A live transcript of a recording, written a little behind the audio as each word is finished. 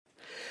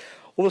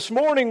Well, this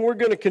morning we're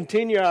going to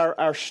continue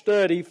our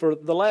study. For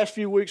the last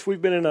few weeks,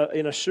 we've been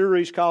in a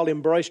series called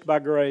 "Embraced by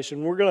Grace,"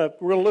 and we're going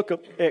to look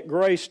at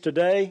grace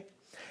today,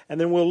 and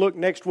then we'll look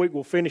next week.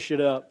 We'll finish it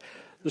up.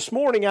 This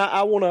morning,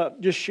 I want to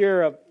just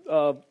share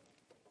a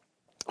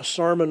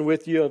sermon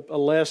with you, a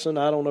lesson.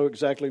 I don't know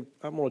exactly.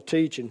 I'm going to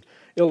teach and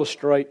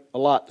illustrate a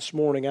lot this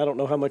morning. I don't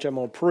know how much I'm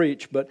going to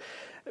preach, but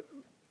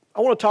I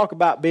want to talk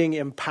about being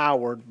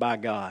empowered by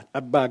God,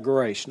 by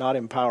grace, not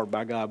empowered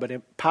by God, but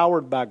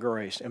empowered by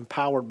grace,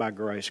 empowered by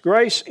grace.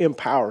 Grace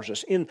empowers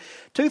us. In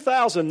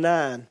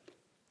 2009,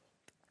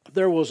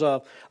 there was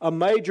a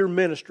major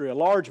ministry, a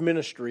large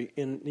ministry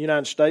in the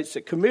United States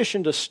that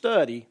commissioned a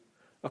study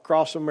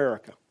across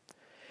America.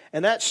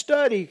 And that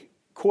study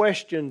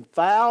questioned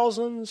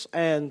thousands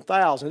and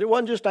thousands. It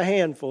wasn't just a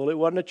handful, it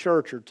wasn't a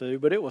church or two,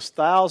 but it was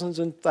thousands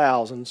and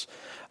thousands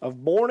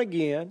of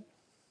born-again,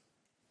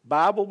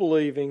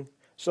 Bible-believing,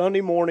 Sunday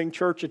morning,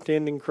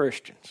 church-attending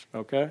Christians,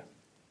 okay?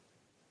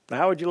 Now,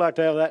 how would you like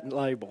to have that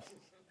label?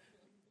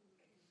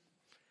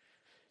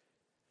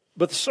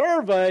 But the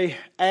survey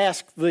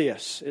asked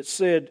this.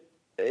 It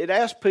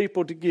asked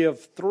people to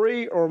give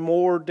 3 or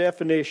more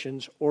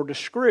definitions or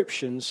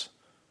descriptions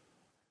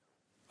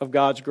of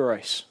God's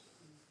grace.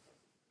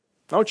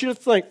 I want you to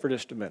think for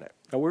just a minute.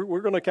 Now,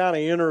 we're going to kind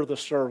of enter the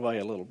survey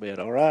a little bit,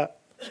 all right?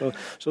 So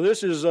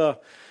this is...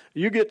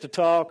 You get to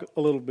talk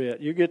a little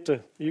bit. You get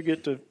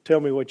to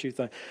tell me what you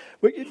think.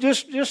 But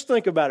just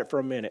think about it for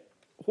a minute.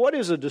 What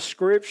is a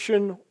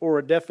description or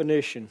a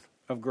definition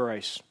of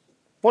grace?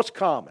 What's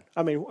common?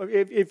 I mean,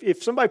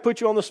 if somebody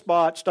put you on the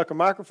spot, stuck a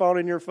microphone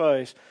in your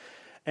face,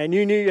 and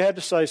you knew you had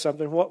to say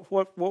something,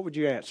 what would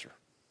you answer?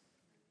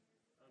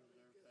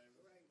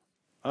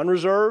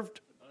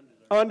 Unreserved?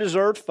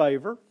 Undeserved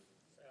favor.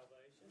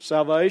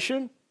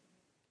 Salvation.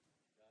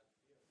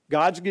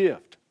 God's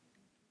gift.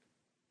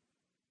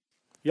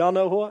 Y'all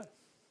know what?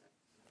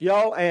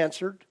 Y'all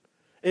answered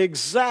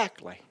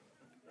exactly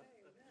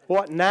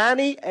what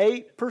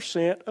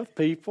 98% of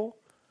people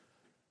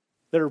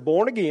that are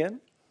born again,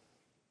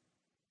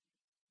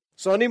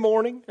 Sunday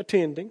morning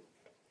attending,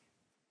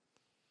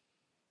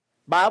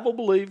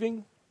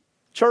 Bible-believing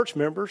church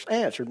members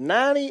answered.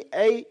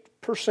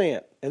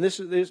 98%. And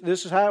this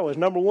is how it was.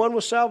 Number 1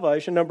 was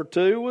salvation. Number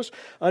 2 was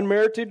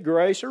unmerited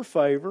grace or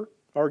favor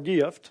or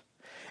gift.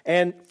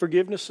 And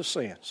forgiveness of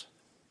sins.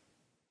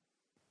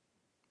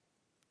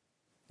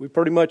 We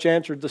pretty much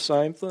answered the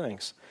same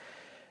things.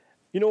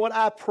 You know what?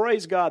 I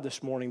praise God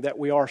this morning that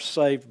we are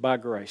saved by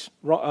grace.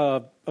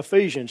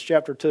 Ephesians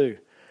chapter 2,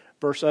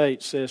 verse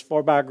 8 says,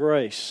 "For by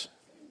grace,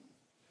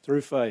 through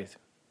faith,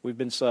 we've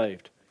been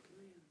saved."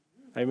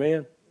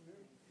 Amen?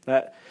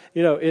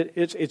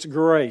 It's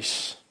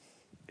grace.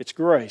 It's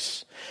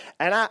grace.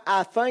 And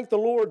I thank the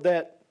Lord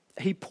that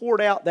He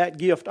poured out that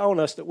gift on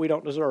us that we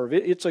don't deserve.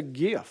 It's a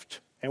gift,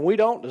 and we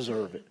don't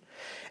deserve it.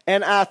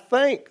 And I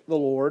thank the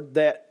Lord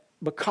that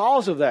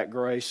because of that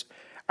grace,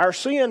 our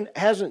sin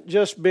hasn't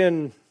just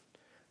been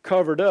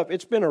covered up,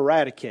 it's been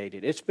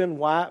eradicated. It's been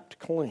wiped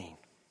clean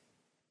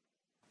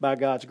by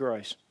God's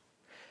grace.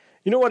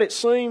 You know what? It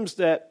seems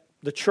that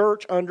the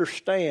church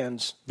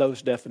understands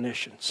those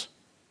definitions.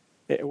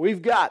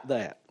 We've got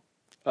that.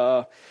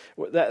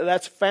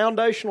 That's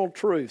foundational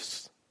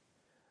truths.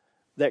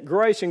 That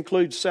grace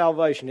includes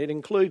salvation. It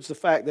includes the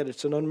fact that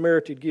it's an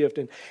unmerited gift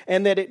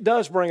and that it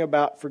does bring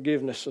about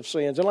forgiveness of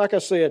sins. And like I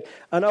said,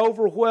 an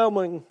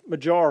overwhelming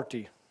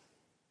majority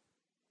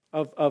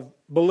of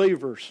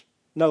believers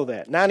know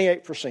that,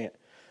 98%.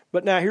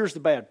 But now here's the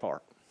bad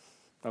part,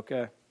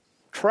 okay?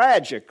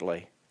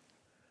 Tragically,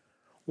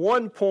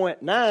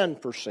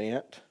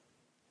 1.9%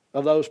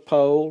 of those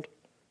polled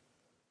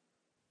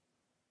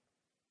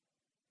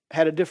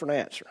had a different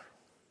answer,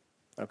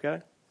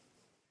 okay?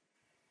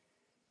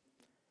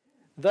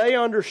 They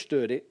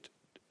understood it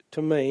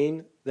to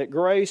mean that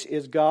grace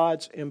is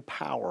God's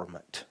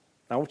empowerment.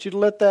 I want you to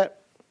let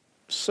that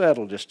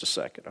settle just a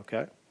second,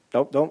 okay?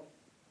 Don't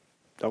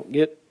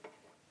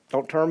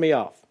turn me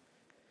off.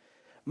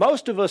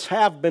 Most of us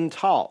have been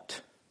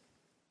taught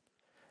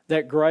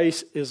that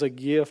grace is a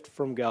gift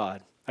from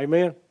God.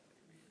 Amen?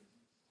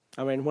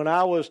 I mean, when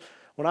I was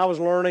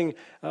learning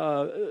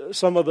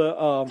some of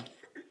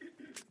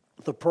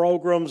the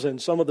programs and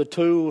some of the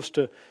tools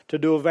to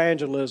do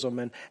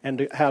evangelism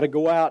and how to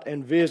go out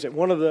and visit.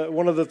 One of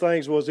the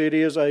things was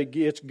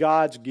it's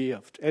God's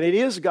gift, and it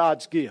is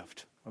God's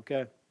gift.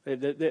 Okay,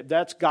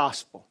 that's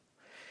gospel,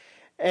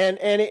 and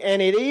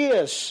it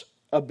is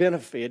a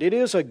benefit. It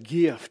is a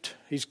gift.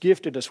 He's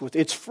gifted us with.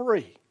 It's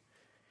free.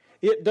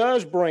 It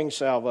does bring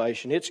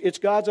salvation. It's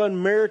God's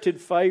unmerited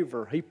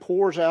favor He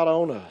pours out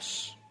on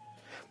us.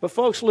 But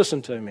folks,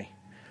 listen to me.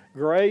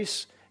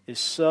 Grace is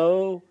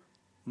so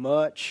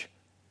much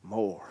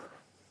more.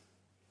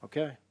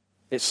 Okay?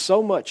 It's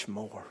so much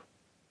more.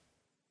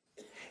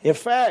 In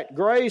fact,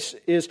 grace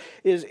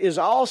is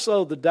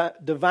also the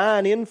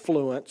divine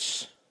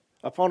influence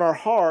upon our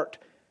heart.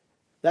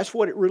 That's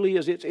what it really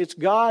is. It's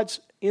God's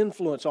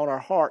influence on our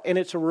heart, and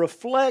it's a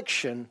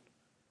reflection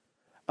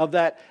of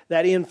that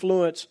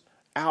influence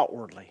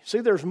outwardly. See,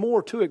 there's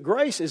more to it.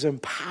 Grace is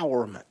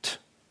empowerment.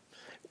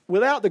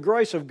 without the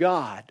grace of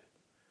God,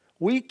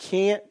 we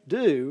can't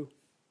do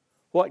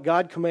what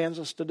God commands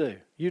us to do.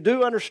 You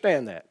do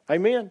understand that.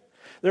 Amen?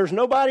 There's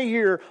nobody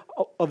here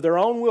of their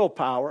own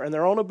willpower and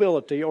their own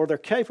ability or their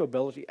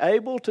capability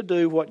able to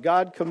do what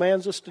God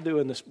commands us to do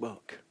in this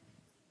book.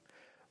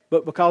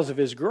 But because of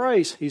His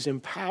grace, He's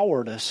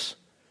empowered us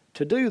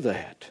to do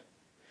that.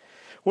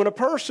 When a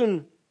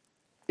person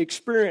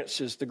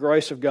experiences the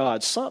grace of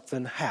God,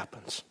 something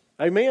happens.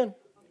 Amen?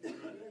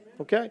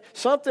 Okay?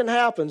 Something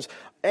happens,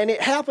 and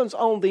it happens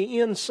on the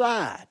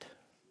inside.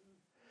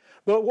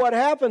 But what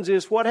happens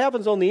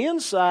on the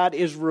inside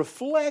is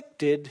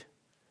reflected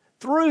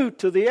through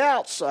to the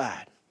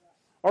outside.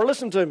 Or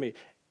listen to me,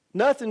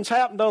 nothing's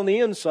happened on the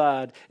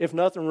inside if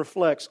nothing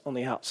reflects on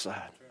the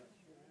outside.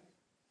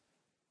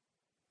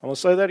 I'm going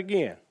to say that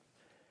again.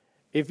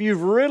 If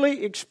you've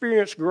really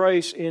experienced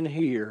grace in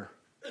here,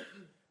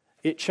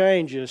 it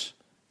changes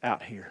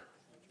out here.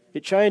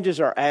 It changes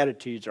our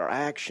attitudes, our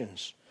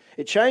actions.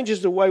 It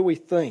changes the way we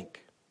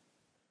think.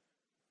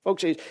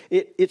 Folks,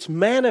 it's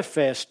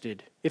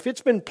manifested. If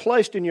it's been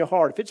placed in your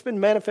heart, if it's been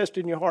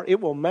manifested in your heart,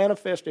 it will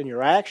manifest in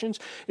your actions.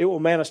 It will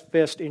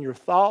manifest in your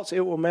thoughts.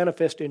 It will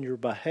manifest in your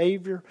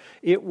behavior.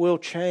 It will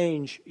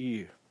change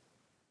you.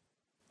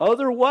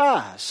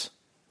 Otherwise,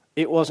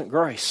 it wasn't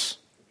grace.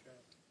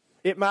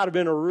 It might have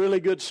been a really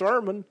good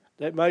sermon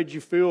that made you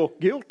feel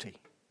guilty.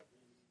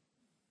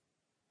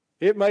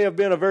 It may have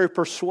been a very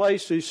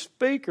persuasive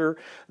speaker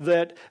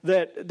that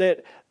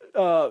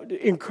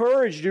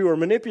encouraged you or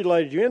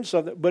manipulated you into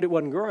something, but it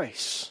wasn't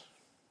grace.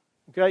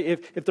 Okay?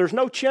 If there's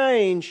no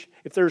change,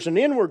 if there's an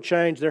inward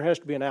change, there has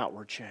to be an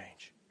outward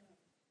change.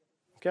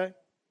 Okay?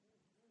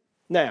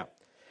 Now,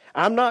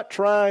 I'm not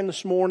trying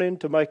this morning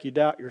to make you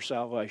doubt your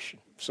salvation.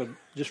 So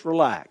just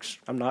relax.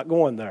 I'm not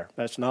going there.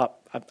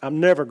 I'm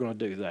never going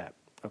to do that.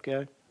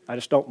 Okay? I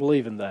just don't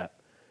believe in that.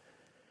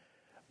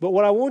 But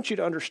what I want you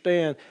to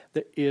understand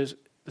is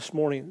this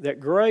morning that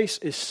grace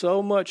is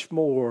so much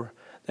more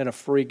than a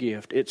free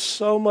gift. It's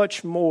so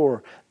much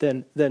more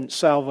than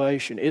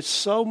salvation. It's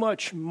so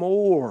much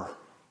more,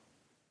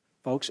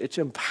 folks. It's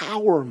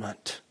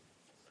empowerment.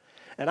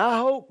 And I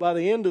hope by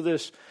the end of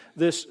this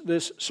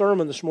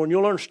sermon this morning,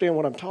 you'll understand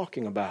what I'm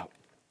talking about.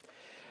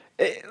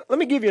 Let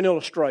me give you an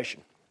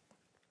illustration.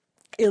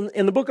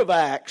 In the book of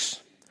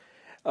Acts,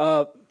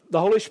 the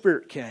Holy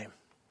Spirit came.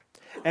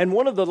 And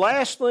one of the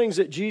last things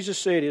that Jesus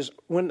said is,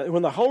 when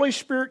the Holy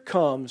Spirit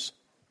comes,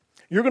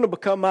 you're going to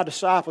become my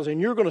disciples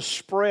and you're going to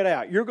spread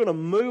out. You're going to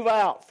move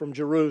out from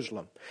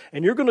Jerusalem.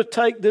 And you're going to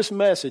take this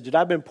message that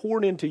I've been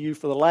pouring into you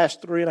for the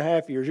last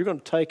 3.5 years. You're going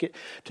to take it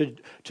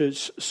to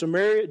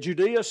Samaria,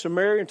 Judea,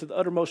 Samaria, and to the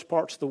uttermost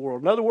parts of the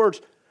world. In other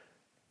words,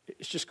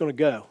 it's just going to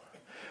go.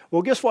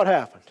 Well, guess what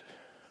happened?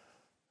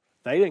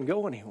 They didn't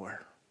go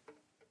anywhere.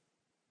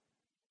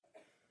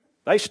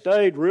 They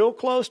stayed real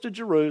close to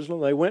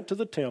Jerusalem. They went to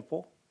the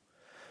temple.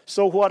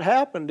 So what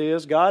happened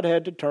is God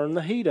had to turn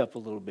the heat up a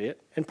little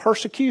bit, and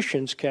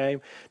persecutions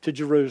came to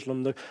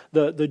Jerusalem.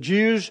 The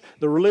Jews,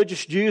 the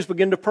religious Jews,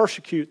 began to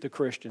persecute the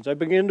Christians. They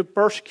began to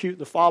persecute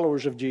the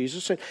followers of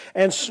Jesus,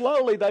 and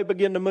slowly they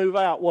began to move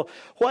out. Well,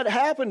 what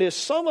happened is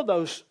some of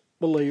those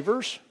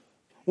believers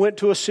went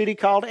to a city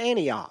called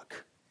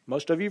Antioch.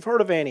 Most of you have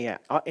heard of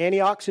Antioch.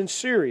 Antioch's in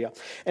Syria.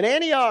 And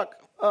Antioch,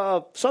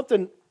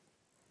 something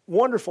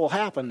wonderful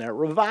happened there.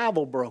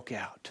 Revival broke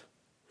out.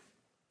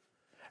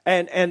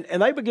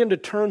 And they began to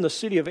turn the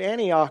city of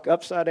Antioch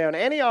upside down.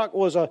 Antioch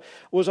was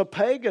a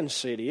pagan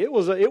city. It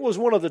was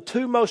one of the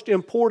two most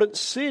important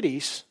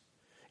cities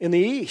in the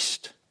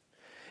east.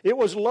 It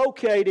was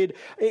located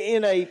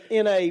in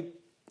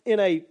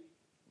a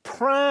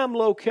prime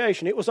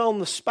location. It was on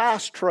the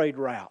spice trade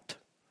route.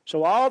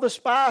 So all the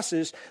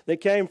spices that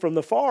came from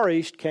the Far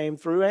East came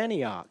through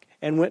Antioch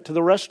and went to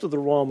the rest of the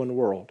Roman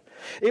world.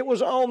 It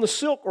was on the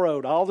Silk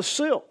Road. All the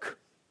silk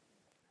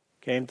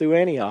came through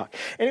Antioch.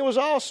 And it was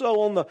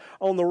also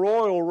on the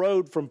royal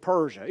road from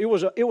Persia. It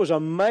was a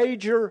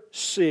major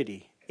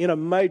city in a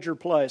major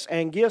place.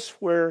 And guess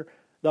where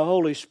the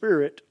Holy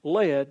Spirit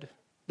led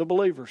the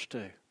believers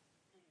to?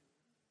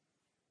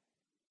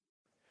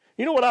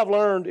 You know what I've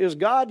learned is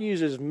God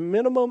uses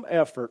minimum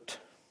effort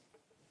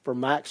for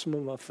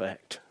maximum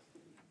effect.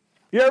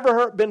 You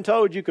ever been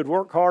told you could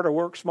work hard or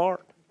work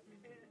smart?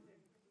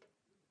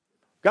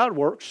 God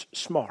works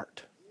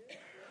smart.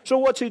 So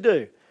what's He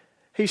do?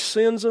 He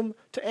sends them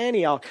to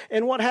Antioch.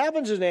 And what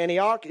happens in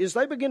Antioch is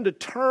they begin to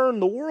turn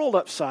the world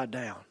upside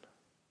down.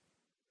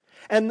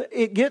 And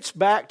it gets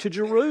back to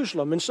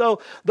Jerusalem. And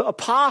so the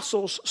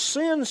apostles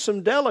send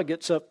some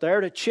delegates up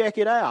there to check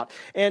it out.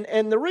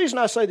 And the reason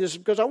I say this is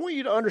because I want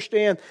you to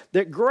understand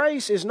that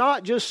grace is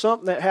not just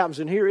something that happens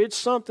in here. It's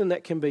something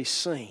that can be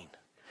seen.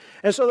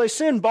 And so they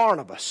send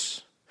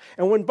Barnabas.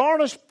 And when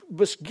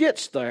Barnabas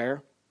gets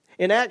there,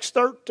 in Acts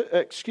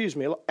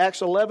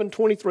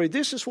 11:23,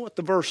 this is what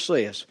the verse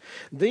says.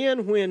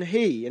 Then when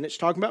he, and it's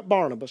talking about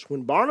Barnabas,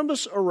 when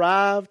Barnabas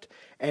arrived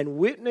and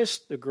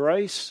witnessed the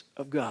grace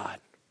of God.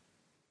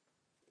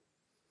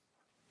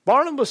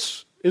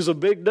 Barnabas is a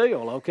big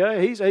deal,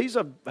 okay? He's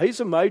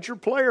a major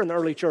player in the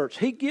early church.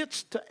 He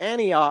gets to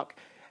Antioch,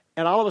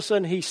 And all of a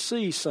sudden he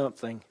sees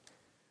something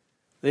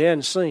they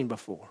hadn't seen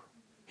before.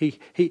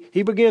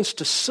 He begins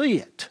to see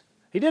it.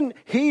 He didn't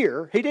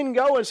hear. He didn't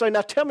go and say,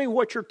 now tell me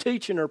what you're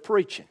teaching or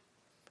preaching.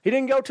 He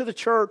didn't go to the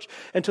church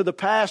and to the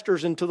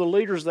pastors and to the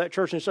leaders of that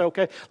church and say,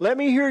 okay, let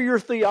me hear your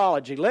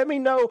theology. Let me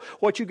know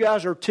what you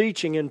guys are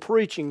teaching and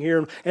preaching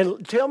here.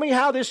 And tell me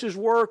how this is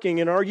working.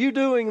 And are you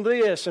doing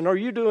this? And are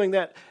you doing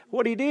that?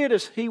 What he did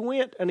is he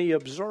went and he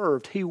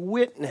observed. He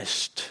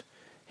witnessed.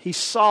 He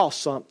saw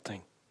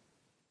something.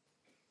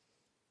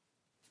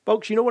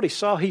 Folks, you know what he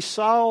saw? He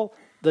saw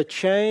the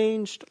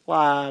changed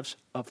lives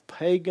of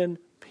pagan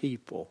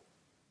people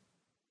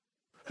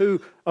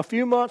who a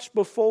few months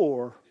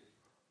before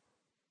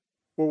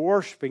were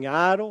worshiping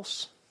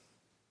idols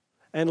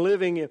and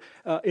living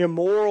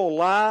immoral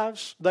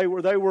lives. They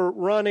were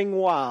running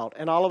wild.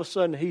 And all of a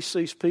sudden he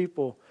sees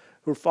people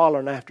who are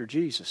following after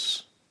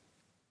Jesus,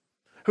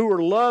 who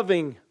are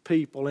loving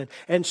people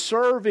and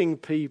serving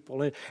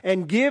people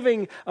and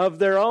giving of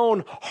their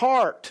own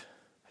heart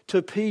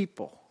to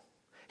people.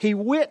 He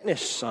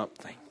witnessed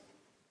something.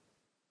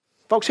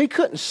 Folks, he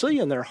couldn't see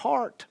in their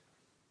heart,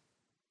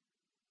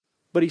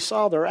 but he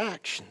saw their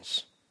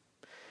actions.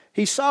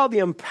 He saw the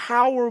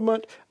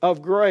empowerment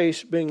of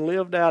grace being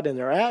lived out in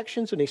their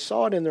actions, and he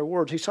saw it in their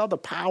words. He saw the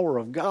power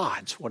of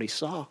God's what he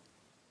saw.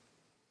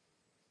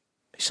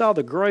 He saw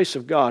the grace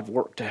of God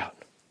worked out.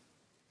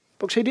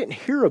 Folks, he didn't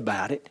hear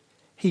about it.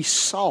 He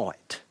saw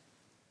it.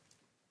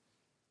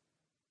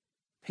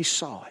 He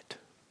saw it.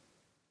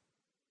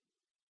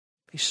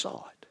 He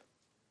saw it.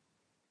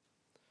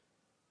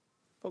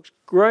 Folks,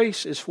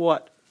 grace is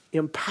what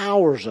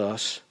empowers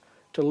us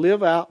to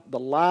live out the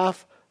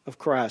life of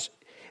Christ.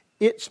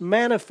 It's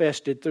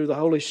manifested through the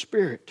Holy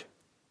Spirit.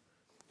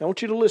 I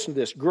want you to listen to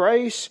this.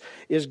 Grace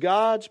is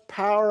God's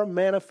power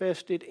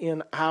manifested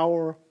in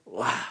our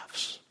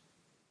lives.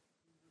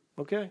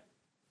 Okay?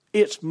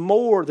 It's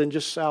more than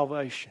just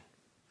salvation.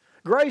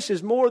 Grace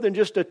is more than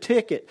just a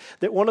ticket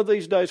that one of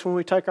these days when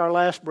we take our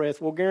last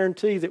breath will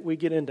guarantee that we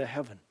get into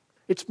heaven.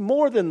 It's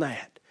more than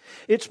that.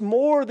 It's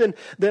more than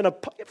a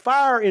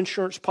fire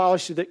insurance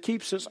policy that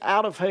keeps us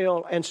out of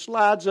hell and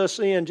slides us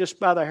in just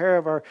by the hair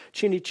of our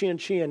chinny chin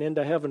chin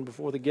into heaven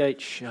before the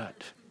gates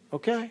shut.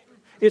 Okay?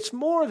 It's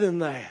more than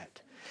that.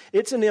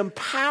 It's an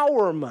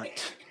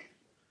empowerment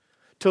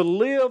to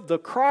live the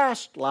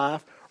Christ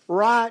life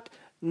right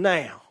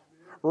now.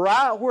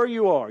 Right where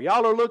you are.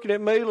 Y'all are looking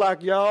at me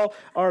like y'all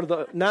are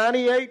the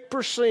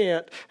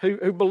 98%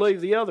 who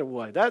believe the other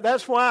way.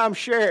 That's why I'm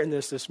sharing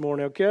this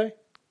morning, okay?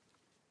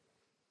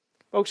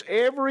 Folks,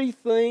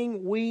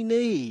 everything we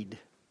need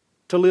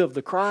to live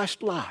the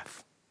Christ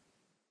life,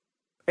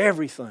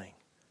 everything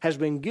has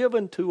been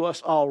given to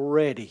us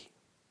already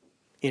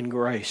in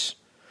grace.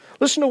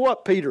 Listen to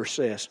what Peter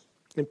says.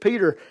 In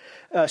 2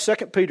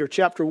 Peter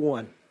chapter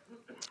 1,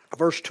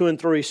 verse 2 and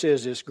 3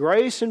 says this,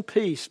 grace and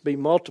peace be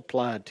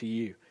multiplied to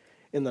you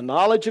in the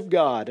knowledge of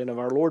God and of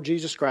our Lord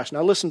Jesus Christ.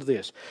 Now listen to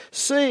this.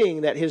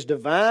 Seeing that His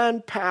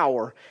divine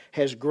power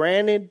has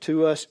granted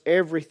to us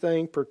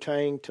everything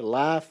pertaining to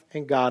life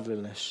and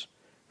godliness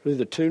through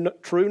the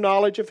true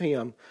knowledge of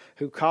Him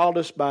who called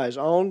us by His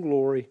own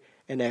glory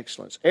and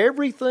excellence.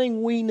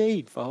 Everything we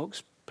need,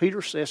 folks,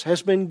 Peter says,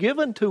 has been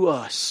given to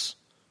us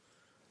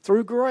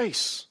through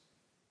grace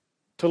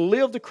to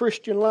live the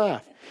Christian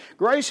life.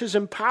 Grace has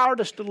empowered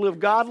us to live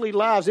godly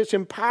lives. It's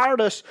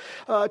empowered us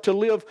to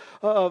live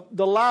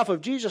the life of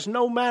Jesus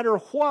no matter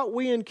what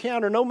we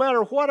encounter, no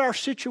matter what our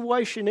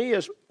situation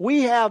is.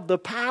 We have the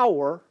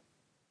power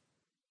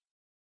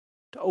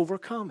to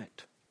overcome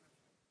it.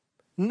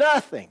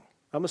 Nothing.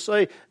 I'm going to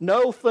say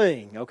no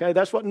thing. Okay,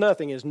 that's what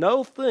nothing is.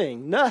 No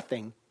thing,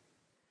 nothing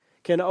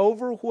can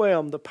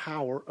overwhelm the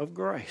power of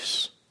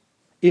grace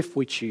if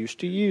we choose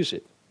to use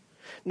it.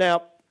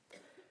 Now,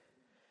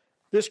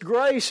 this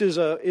grace is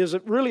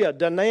really a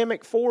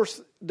dynamic force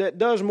that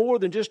does more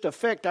than just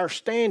affect our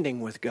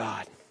standing with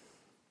God.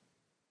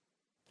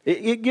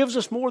 It gives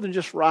us more than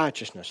just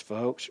righteousness,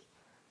 folks.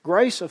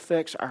 Grace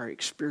affects our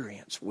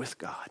experience with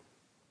God.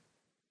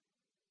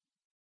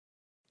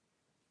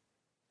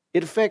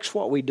 It affects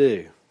what we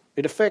do.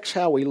 It affects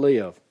how we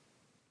live.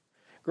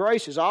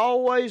 Grace is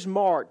always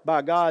marked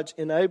by God's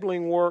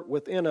enabling work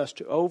within us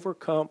to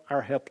overcome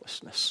our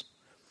helplessness.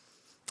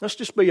 Let's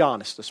just be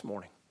honest this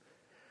morning.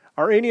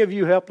 Are any of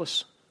you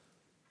helpless?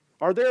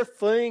 Are there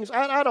things,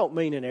 I don't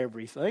mean in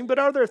everything, but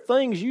are there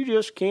things you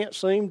just can't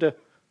seem to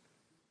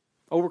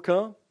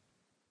overcome,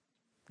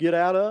 get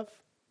out of,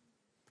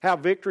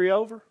 have victory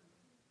over?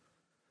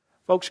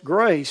 Folks,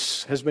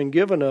 grace has been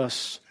given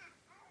us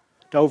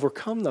to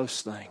overcome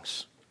those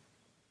things.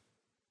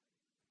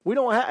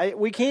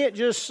 We can't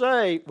just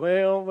say,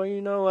 well,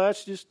 you know,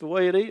 that's just the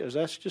way it is.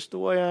 That's just the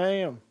way I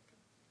am.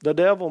 The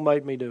devil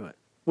made me do it.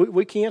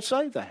 We can't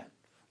say that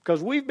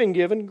because we've been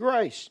given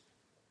grace.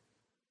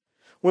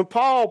 When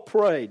Paul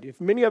prayed, if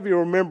many of you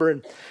remember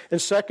in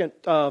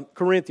 2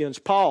 Corinthians,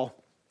 Paul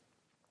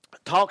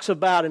talks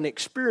about an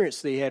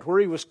experience that he had where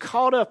he was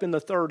caught up in the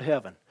third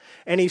heaven.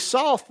 And he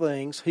saw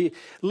things, he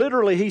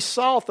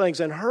saw things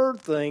and heard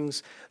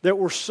things that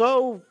were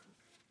so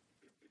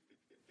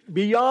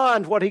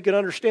beyond what he could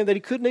understand, that he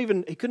couldn't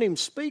even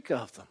speak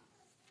of them.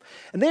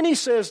 And then he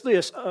says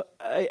this,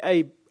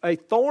 a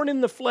thorn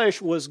in the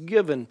flesh was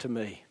given to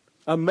me,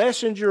 a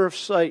messenger of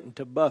Satan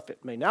to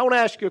buffet me. Now I want to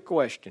ask you a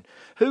question.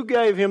 Who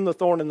gave him the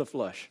thorn in the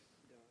flesh?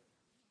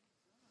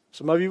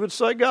 Some of you would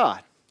say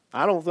God.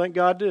 I don't think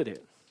God did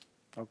it.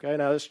 Okay,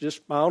 now that's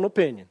just my own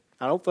opinion.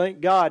 I don't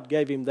think God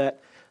gave him that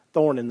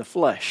thorn in the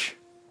flesh.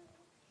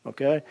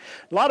 Okay?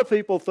 A lot of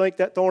people think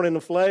that thorn in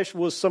the flesh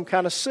was some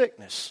kind of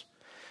sickness.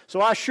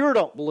 So I sure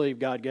don't believe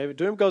God gave it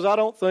to him, because I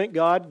don't think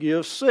God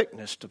gives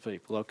sickness to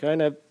people. Okay?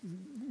 Now,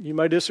 you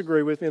may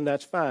disagree with me, and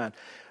that's fine.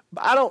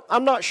 But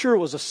I'm not sure it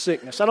was a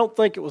sickness. I don't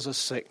think it was a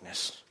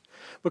sickness.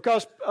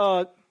 Because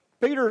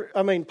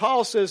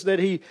Paul says that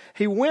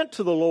he went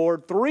to the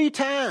Lord 3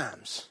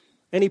 times,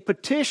 and he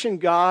petitioned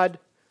God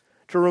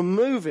to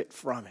remove it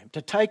from him,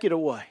 to take it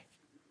away.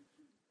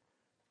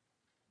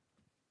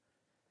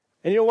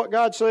 And you know what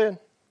God said?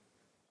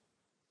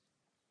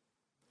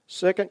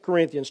 2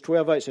 Corinthians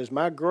 12:8 says,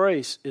 my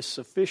grace is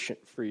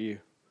sufficient for you,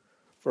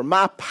 for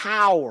my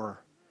power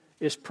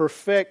is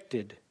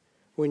perfected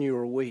when you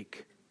are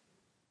weak.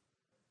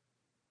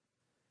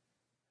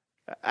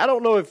 I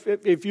don't know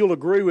if you'll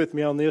agree with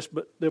me on this,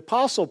 but the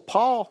Apostle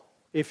Paul,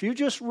 if you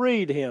just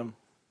read him,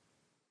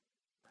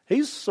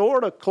 he's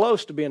sort of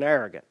close to being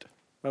arrogant.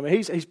 I mean,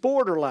 he's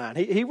borderline.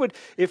 He would,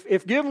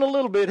 if given a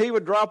little bit, he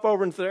would drop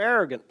over into the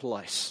arrogant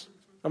place.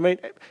 I mean,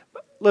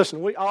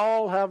 listen, we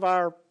all have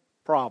our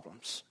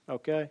problems,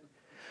 okay?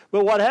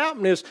 But what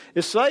happened is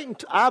Satan,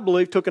 I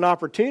believe, took an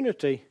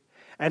opportunity,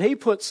 and he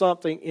put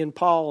something in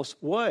Paul's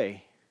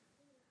way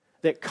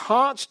that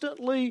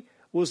constantly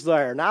was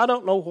there. Now, I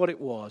don't know what it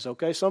was,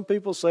 okay? Some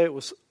people say it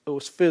was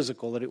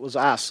physical, that it was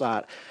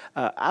eyesight.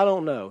 I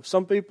don't know.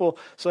 Some people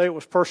say it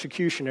was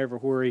persecution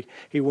everywhere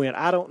he went.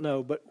 I don't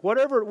know. But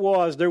whatever it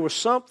was, there was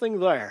something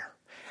there.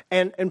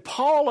 And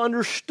Paul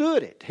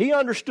understood it. He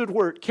understood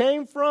where it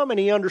came from, and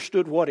he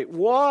understood what it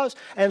was.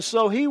 And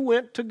so he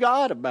went to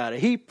God about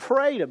it. He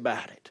prayed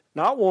about it.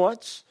 Not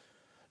once,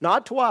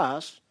 not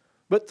twice,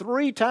 but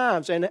 3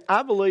 times. And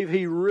I believe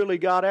he really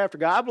got after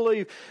God. I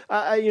believe,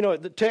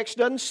 the text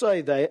doesn't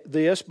say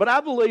this, but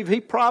I believe he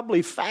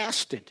probably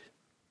fasted.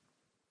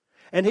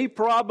 And he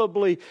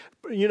probably,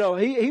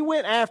 he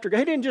went after God.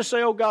 He didn't just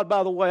say, oh, God,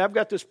 by the way, I've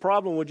got this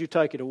problem. Would you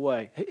take it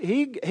away?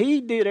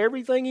 He did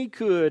everything he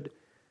could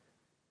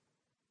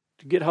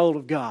to get hold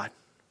of God,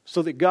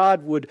 so that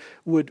God would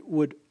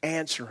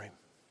answer him.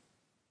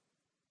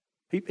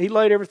 He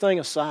laid everything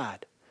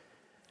aside.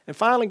 And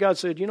finally God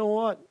said, you know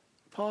what,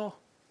 Paul?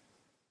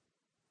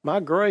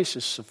 My grace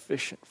is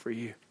sufficient for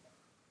you.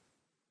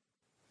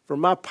 For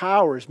my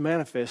power is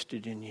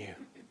manifested in you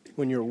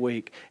when you're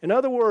weak. In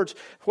other words,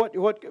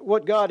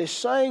 what God is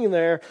saying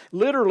there,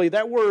 literally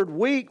that word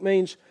weak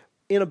means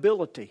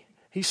inability.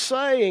 He's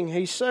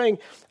saying,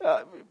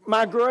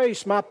 my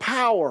grace, my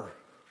power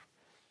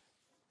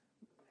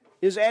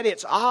is at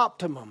its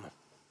optimum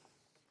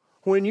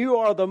when you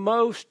are the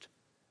most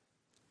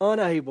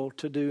unable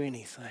to do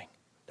anything.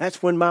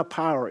 That's when my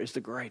power is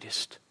the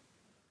greatest.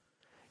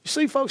 You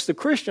see, folks, the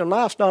Christian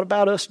life's not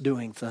about us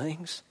doing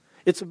things.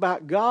 It's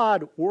about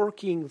God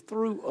working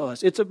through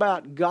us. It's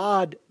about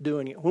God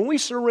doing it. When we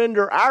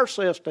surrender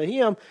ourselves to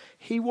Him,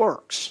 He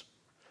works.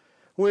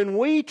 When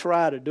we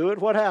try to do it,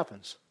 what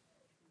happens?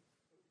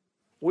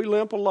 We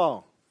limp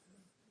along,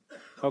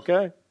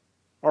 okay?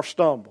 Or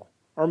stumble,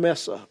 or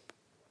mess up.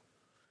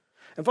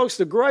 And folks,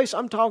 the grace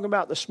I'm talking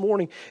about this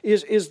morning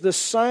is the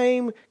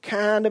same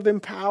kind of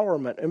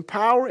empowerment.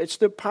 It's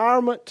the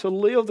empowerment to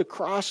live the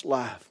Christ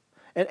life.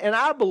 And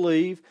I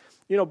believe,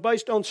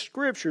 based on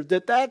Scripture,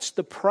 that's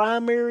the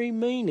primary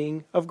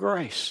meaning of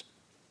grace.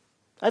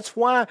 That's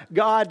why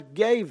God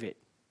gave it.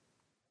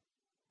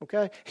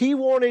 Okay? He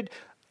wanted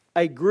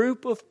a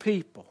group of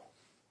people,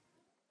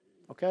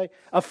 okay,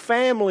 a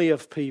family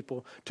of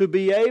people, to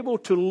be able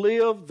to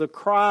live the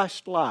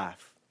Christ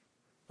life.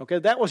 Okay,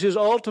 that was His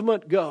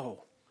ultimate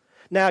goal.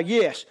 Now,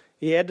 yes,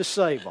 He had to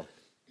save them.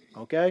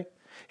 Okay?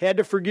 He had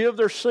to forgive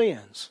their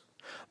sins.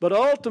 But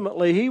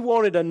ultimately, He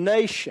wanted a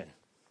nation,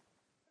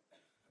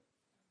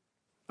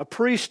 a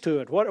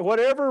priesthood,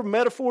 whatever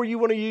metaphor you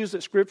want to use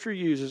that Scripture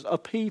uses, a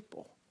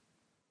people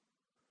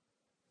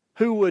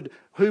who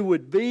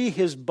would be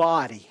His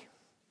body,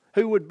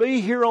 who would be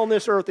here on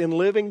this earth in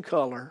living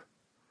color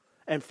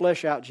and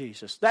flesh out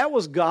Jesus. That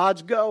was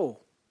God's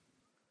goal.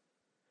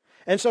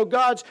 And so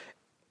God's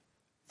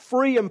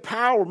free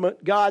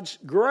empowerment, God's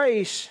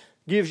grace,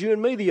 gives you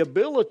and me the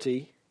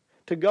ability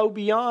to go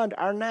beyond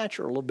our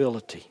natural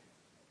ability.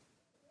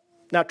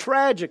 Now,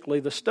 tragically,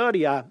 the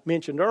study I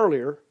mentioned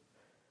earlier,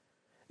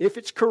 if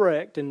it's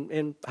correct,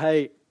 and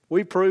hey,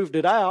 we proved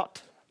it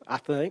out, I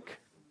think.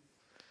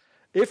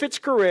 If it's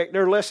correct,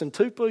 there are less than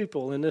 2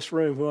 people in this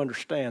room who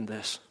understand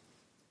this.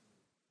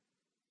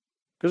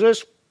 Because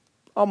there's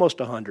almost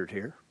 100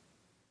 here.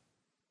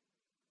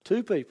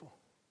 2 people.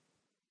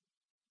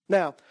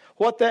 Now,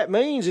 what that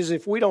means is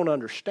if we don't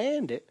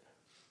understand it,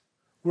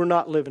 we're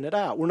not living it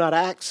out. We're not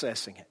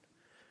accessing it.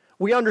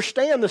 We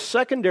understand the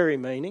secondary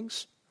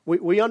meanings.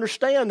 We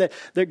understand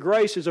that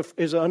grace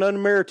is an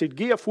unmerited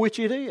gift, which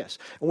it is.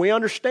 And we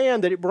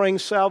understand that it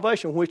brings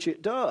salvation, which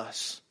it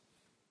does.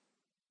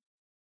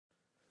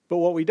 But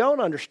what we don't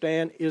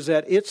understand is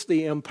that it's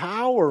the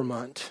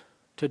empowerment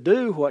to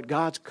do what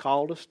God's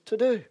called us to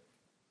do.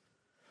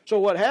 So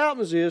what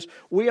happens is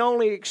we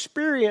only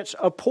experience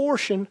a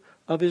portion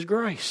of His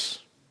grace.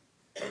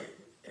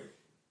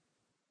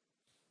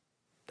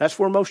 That's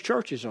where most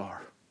churches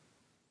are.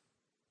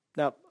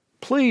 Now,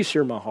 please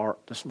hear my heart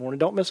this morning.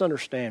 Don't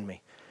misunderstand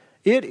me.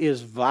 It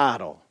is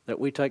vital that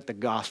we take the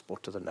gospel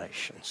to the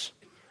nations.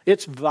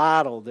 It's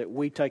vital that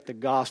we take the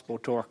gospel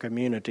to our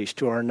communities,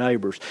 to our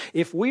neighbors.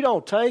 If we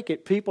don't take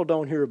it, people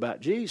don't hear about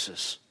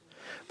Jesus.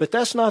 But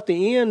that's not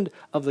the end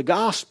of the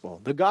gospel.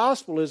 The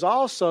gospel is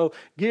also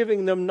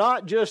giving them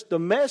not just the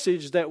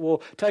message that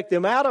will take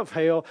them out of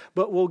hell,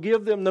 but will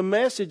give them the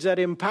message that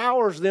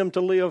empowers them to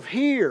live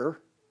here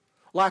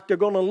like they're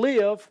going to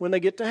live when they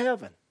get to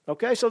heaven.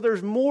 Okay, so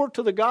there's more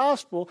to the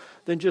gospel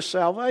than just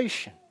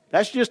salvation.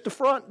 That's just the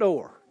front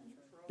door.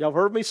 Y'all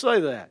heard me say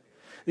that.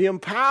 The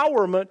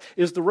empowerment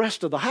is the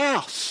rest of the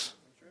house.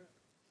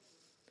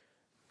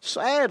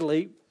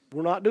 Sadly,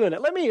 we're not doing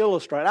that. Let me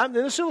illustrate.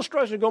 This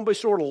illustration is going to be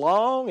sort of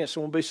long. It's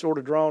going to be sort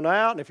of drawn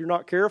out. And if you're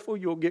not careful,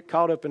 you'll get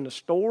caught up in the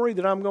story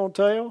that I'm going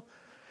to tell.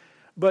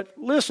 But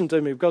listen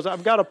to me, because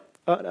I've got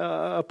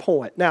a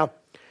point. Now,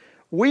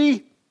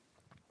 we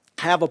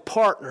have a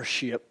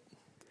partnership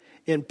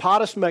in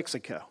Patos,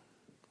 Mexico.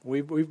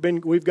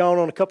 We've gone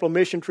on a couple of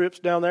mission trips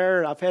down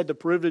there. I've had the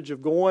privilege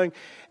of going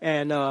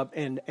and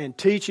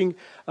teaching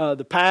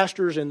the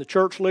pastors and the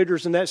church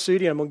leaders in that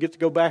city. I'm going to get to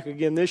go back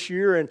again this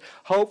year, and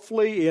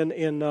hopefully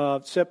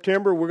in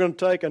September we're going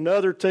to take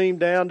another team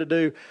down to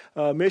do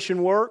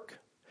mission work.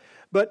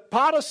 But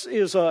Patos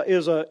is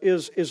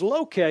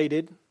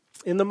located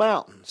in the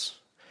mountains.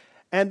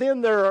 And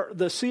then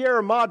the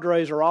Sierra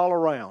Madres are all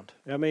around.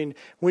 I mean,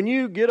 when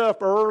you get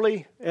up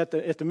early at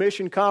the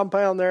mission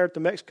compound there at the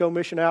Mexico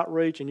Mission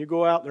Outreach and you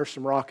go out, there's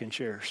some rocking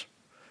chairs.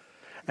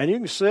 And you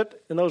can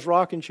sit in those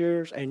rocking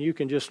chairs and you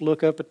can just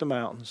look up at the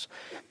mountains.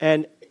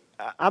 And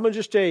I'm going to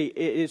just tell you,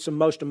 it's the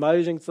most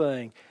amazing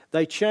thing.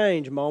 They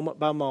change moment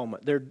by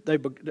moment.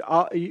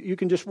 You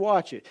can just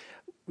watch it.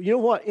 You know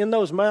what? In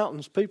those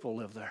mountains, people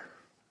live there.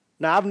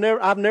 Now,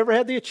 I've never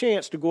had the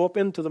chance to go up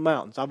into the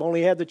mountains. I've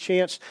only had the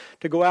chance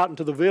to go out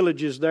into the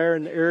villages there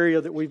in the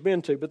area that we've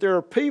been to. But there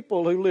are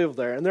people who live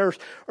there, and there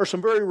are some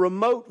very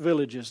remote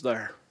villages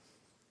there.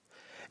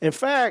 In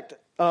fact,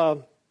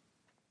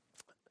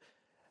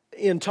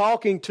 in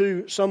talking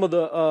to some of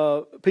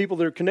the people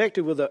that are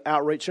connected with the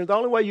outreach center, the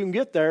only way you can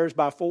get there is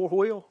by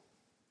four-wheeler,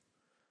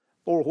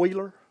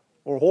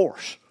 or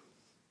horse.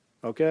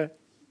 Okay?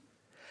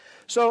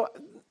 So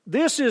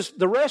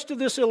the rest of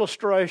this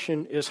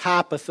illustration is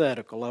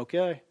hypothetical,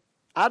 okay?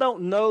 I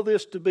don't know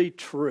this to be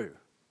true,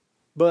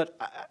 but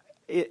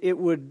it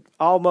would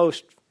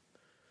almost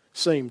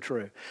seem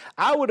true.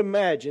 I would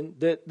imagine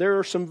that there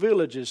are some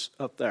villages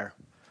up there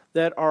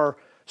that are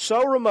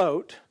so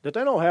remote that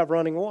they don't have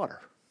running water.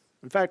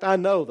 In fact, I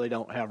know they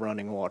don't have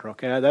running water,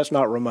 okay? That's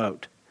not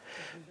remote,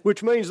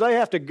 which means they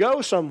have to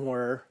go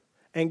somewhere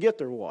and get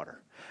their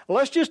water. Well,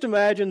 let's just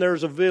imagine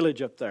there's a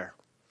village up there,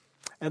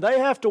 and they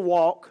have to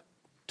walk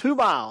 2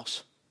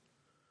 miles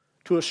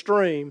to a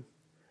stream,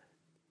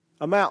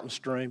 a mountain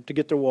stream, to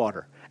get their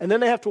water. And then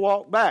they have to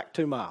walk back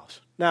 2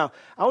 miles. Now,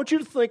 I want you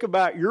to think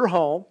about your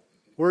home,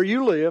 where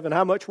you live, and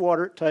how much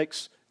water it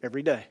takes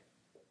every day.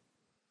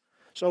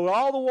 So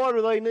all the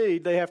water they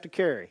need, they have to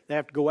carry. They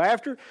have to go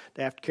after,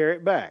 they have to carry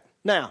it back.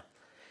 Now,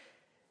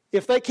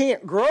 if they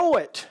can't grow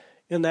it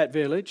in that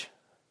village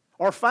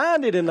or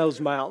find it in those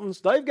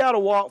mountains, they've got to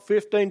walk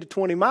 15 to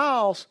 20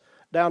 miles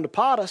down to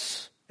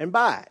Patos and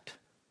buy it.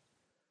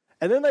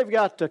 And then they've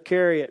got to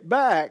carry it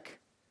back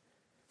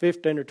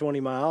 15 or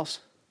 20 miles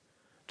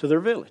to their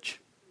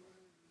village.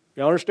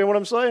 You understand what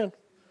I'm saying?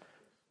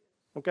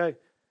 Okay.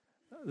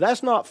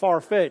 That's not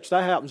far-fetched.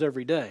 That happens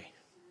every day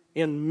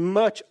in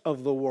much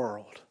of the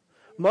world.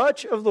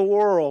 Much of the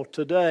world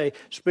today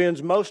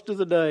spends most of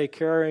the day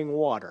carrying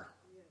water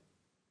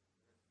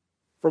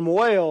from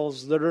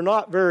wells that are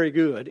not very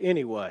good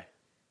anyway.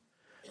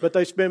 But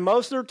they spend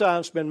most of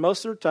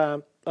their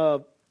time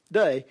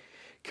day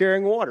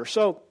carrying water.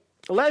 So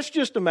let's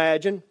just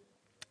imagine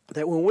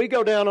that when we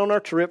go down on our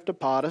trip to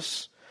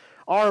Patos,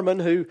 Armin,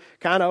 who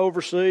kind of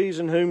oversees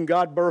and whom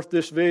God birthed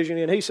this vision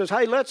in, he says,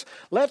 "Hey,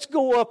 let's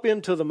go up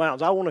into the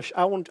mountains. I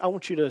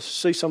want you to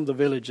see some of the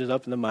villages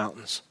up in the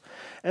mountains."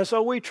 And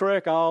so we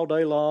trek all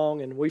day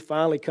long, and we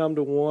finally come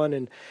to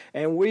one,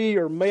 and we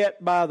are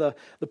met by the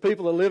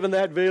people that live in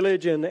that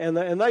village, and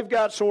they've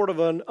got sort of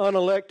an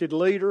unelected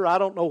leader. I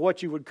don't know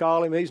what you would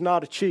call him. He's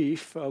not a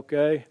chief,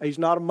 okay? He's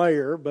not a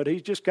mayor, but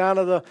he's just kind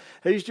of the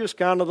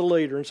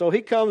leader. And so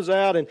he comes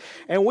out,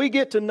 and we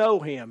get to know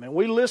him, and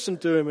we listen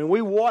to him, and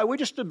we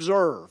just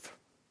observe.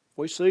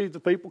 We see the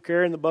people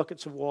carrying the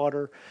buckets of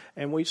water,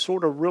 and we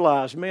sort of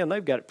realize, man,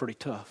 they've got it pretty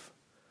tough.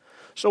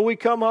 So we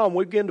come home,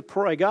 we begin to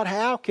pray, God,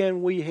 how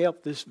can we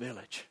help this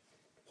village?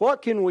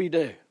 What can we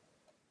do?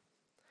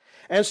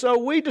 And so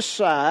we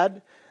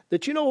decide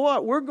that, you know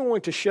what, we're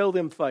going to show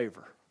them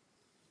favor.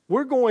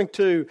 We're going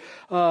to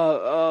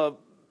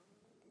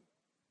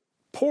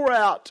pour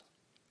out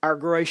our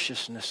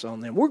graciousness on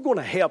them. We're going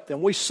to help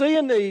them. We see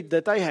a need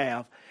that they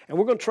have, and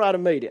we're going to try to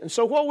meet it. And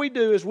so what we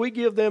do is we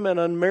give them an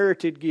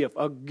unmerited gift,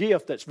 a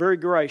gift that's very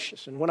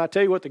gracious. And when I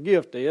tell you what the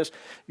gift is,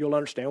 you'll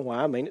understand why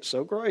I mean it's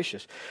so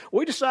gracious.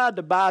 We decide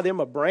to buy them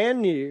a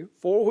brand new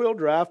 4-wheel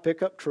drive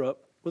pickup truck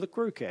with a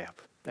crew cab.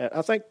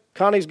 I think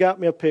Connie's got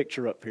me a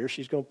picture up here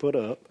she's going to put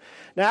up.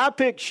 Now, I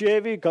picked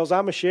Chevy because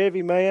I'm a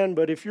Chevy man,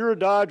 but if you're a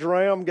Dodge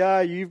Ram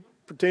guy, you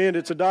pretend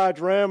it's a Dodge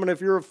Ram, and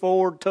if you're a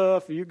Ford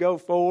tough, you go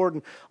Ford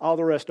and all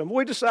the rest of them.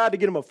 We decide to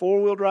get them a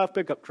 4-wheel drive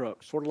pickup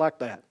truck, sort of like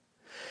that.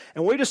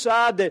 And we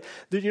decide that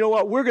you know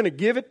what, we're going to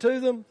give it to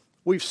them.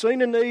 We've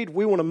seen a need.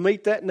 We want to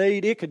meet that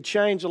need. It could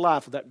change the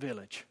life of that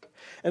village.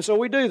 And so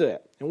we do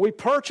that. And we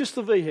purchase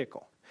the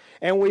vehicle,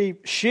 and we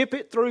ship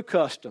it through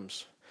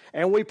customs,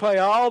 and we pay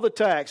all the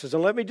taxes.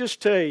 And let me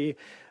just tell you,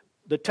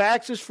 the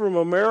taxes from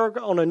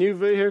America on a new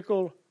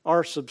vehicle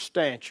are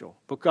substantial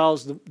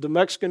because the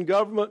Mexican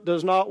government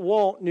does not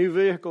want new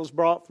vehicles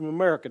brought from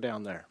America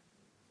down there.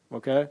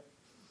 Okay?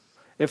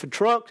 If a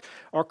truck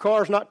or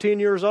car is not 10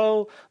 years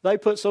old, they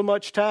put so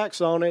much tax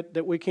on it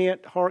that you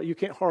can't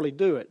hardly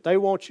do it. They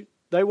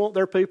want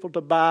their people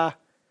to buy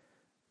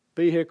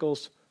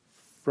vehicles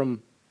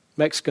from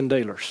Mexican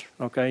dealers.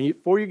 Okay?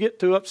 Before you get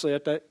too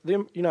upset,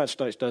 the United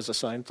States does the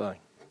same thing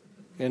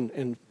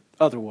in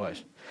other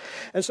ways.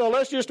 And so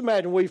let's just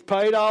imagine we've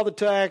paid all the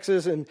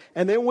taxes and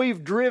then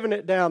we've driven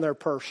it down there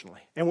personally.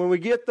 And when we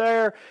get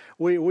there,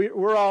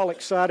 we're all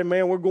excited,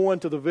 man, we're going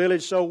to the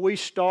village. So we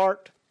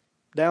start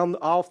down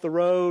off the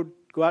road,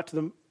 go out to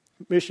the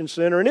mission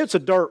center, and it's a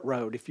dirt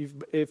road. If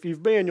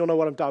you've been, you'll know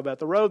what I'm talking about.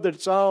 The road that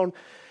it's on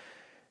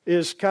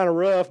is kind of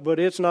rough, but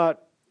it's not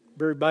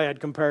very bad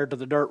compared to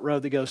the dirt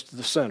road that goes to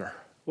the center.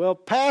 Well,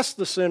 past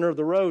the center,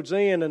 the road's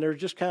in, and there's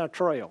just kind of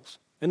trails.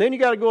 And then you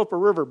got to go up a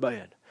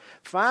riverbed.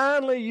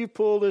 Finally, you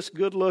pull this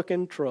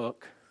good-looking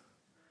truck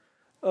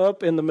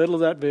up in the middle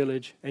of that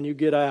village, and you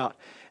get out.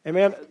 And,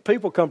 man,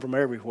 people come from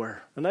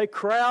everywhere. And they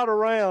crowd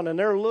around, and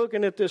they're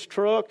looking at this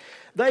truck.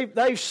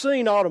 They've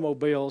seen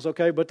automobiles,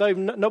 okay, but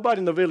nobody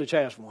in the village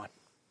has one.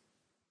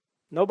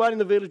 Nobody in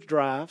the village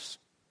drives.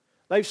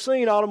 They've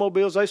seen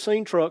automobiles. They've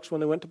seen trucks when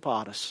they went to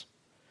Pottus.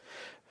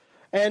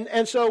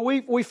 And so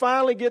we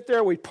finally get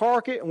there, we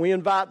park it, and we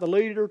invite the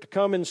leader to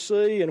come and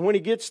see. And when he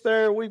gets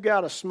there, we've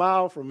got a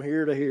smile from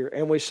here to here.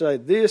 And we say,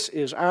 this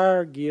is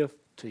our gift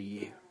to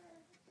you.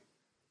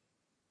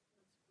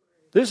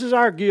 This is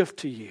our gift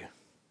to you.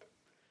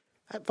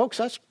 Folks,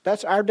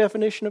 that's our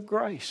definition of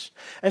grace.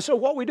 And so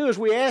what we do is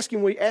we ask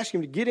him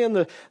to get in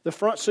the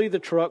front seat of the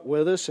truck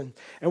with us. And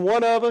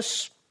one of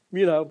us,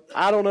 you know,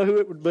 I don't know who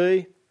it would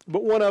be,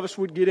 but one of us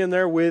would get in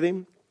there with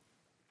him.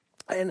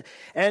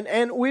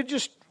 And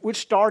we'd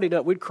start it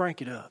up. We'd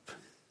crank it up.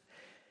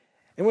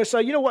 And we'd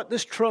say, you know what?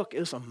 This truck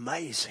is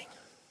amazing.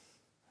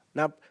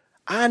 Now,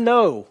 I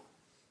know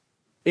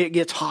it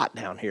gets hot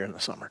down here in the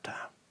summertime.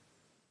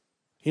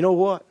 You know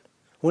what?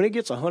 When it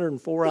gets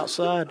 104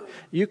 outside,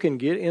 you can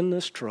get in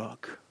this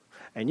truck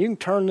and you can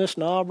turn this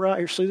knob right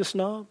here. See this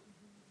knob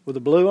with the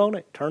blue on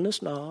it? Turn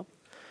this knob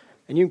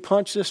and you can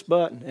punch this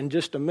button. In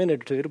just a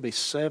minute or two, it'll be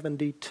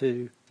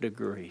 72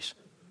 degrees.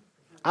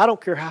 I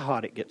don't care how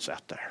hot it gets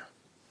out there.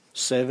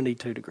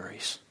 72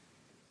 degrees.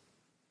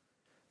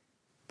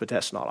 But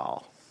that's not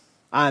all.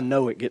 I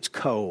know it gets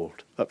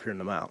cold up here in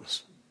the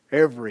mountains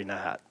every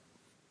night.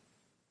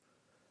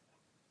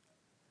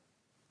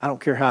 I don't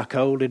care how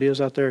cold it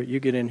is out there. You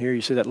get in here,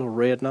 you see that little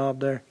red knob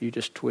there? You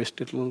just twist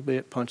it a little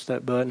bit, punch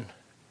that button,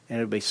 and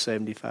it'll be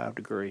 75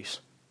 degrees.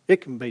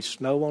 It can be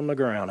snow on the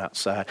ground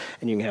outside,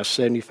 and you can have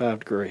 75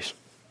 degrees.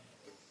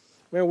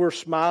 Man, we're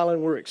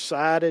smiling, we're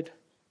excited.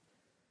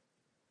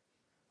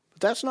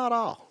 But that's not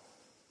all.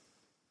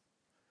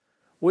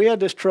 We had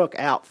this truck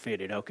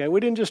outfitted, okay? We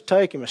didn't just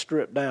take him a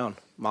stripped-down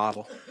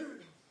model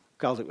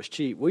because it was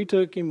cheap. We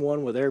took him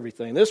one with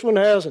everything. This one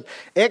has an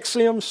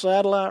XM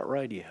satellite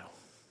radio.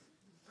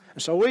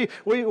 And so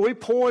we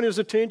point his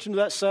attention to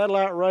that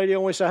satellite radio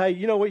and we say, hey,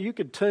 you know what? You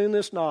could tune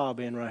this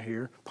knob in right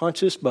here, punch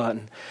this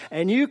button,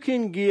 and you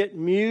can get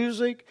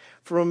music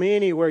from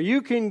anywhere.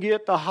 You can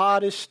get the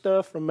hottest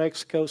stuff from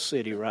Mexico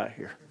City right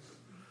here.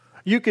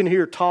 You can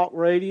hear talk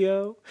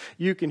radio.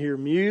 You can hear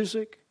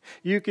music.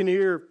 You can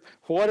hear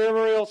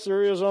whatever else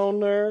there is on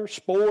there,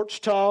 sports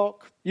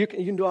talk. You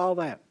can do all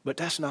that. But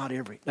that's not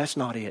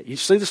it. You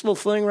see this little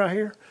thing right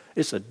here?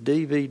 It's a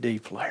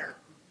DVD player.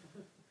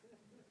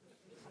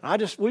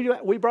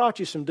 We brought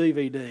you some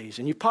DVDs,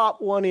 and you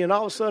pop one in,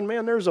 all of a sudden,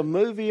 man, there's a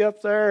movie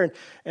up there,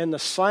 and the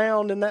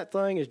sound in that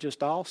thing is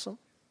just awesome.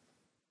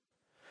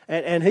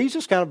 And he's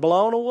just kind of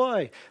blown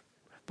away.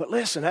 But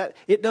listen,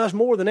 it does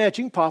more than that.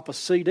 You can pop a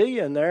CD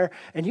in there,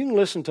 and you can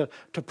listen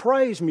to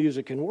praise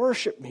music and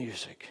worship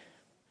music.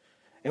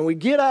 And we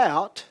get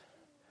out,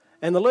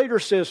 and the leader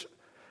says,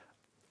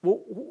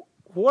 well,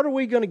 what are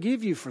we going to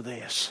give you for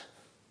this?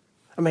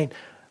 I mean,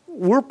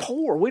 we're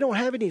poor. We don't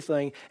have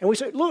anything. And we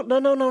say, look,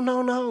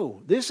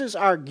 no. This is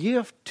our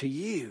gift to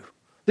you.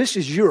 This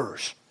is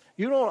yours.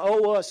 You don't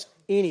owe us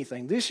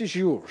anything. This is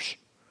yours.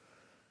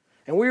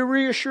 And we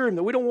reassure him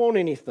that we don't want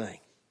anything.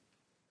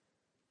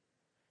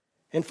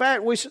 In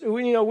fact, we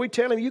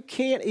tell him, you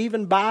can't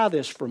even buy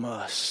this from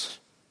us.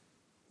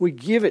 We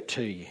give it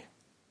to you.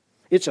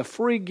 It's a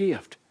free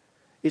gift.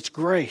 It's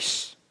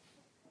grace.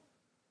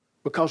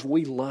 Because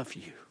we love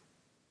you.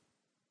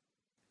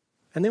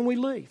 And then we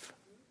leave.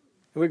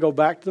 And we go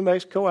back to the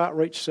Mexico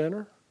Outreach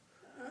Center.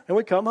 And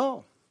we come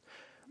home.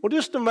 Well,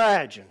 just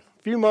imagine,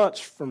 a few months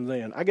from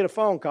then, I get a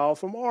phone call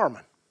from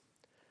Armin.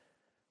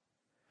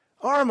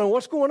 Armin,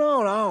 what's going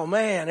on? Oh,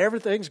 man,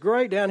 everything's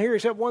great down here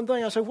except one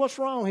thing. I said, what's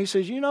wrong? He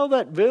says, you know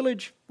that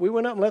village we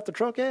went up and left the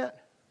truck at?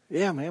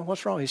 Yeah, man,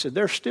 what's wrong? He said,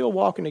 they're still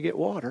walking to get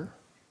water.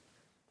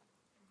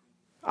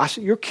 I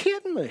said, you're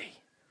kidding me.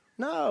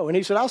 No. And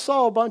he said, I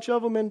saw a bunch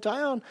of them in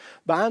town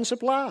buying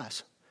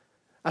supplies.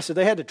 I said,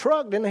 they had the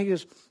truck, didn't they? He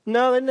goes,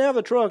 no, they didn't have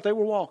the truck. They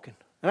were walking.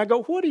 And I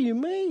go, what do you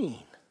mean?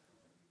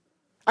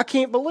 I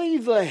can't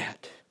believe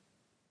that.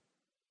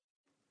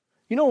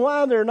 You know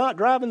why they're not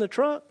driving the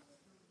truck?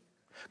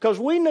 Because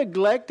we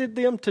neglected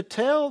them to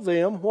tell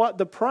them what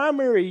the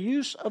primary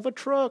use of a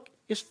truck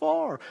is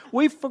for.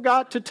 We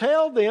forgot to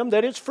tell them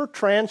that it's for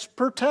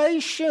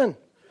transportation.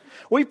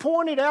 We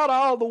pointed out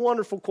all the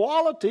wonderful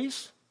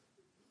qualities.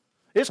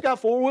 It's got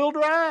four-wheel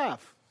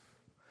drive.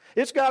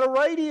 It's got a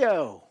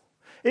radio.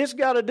 It's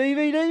got a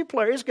DVD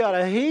player. It's got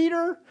a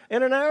heater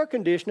and an air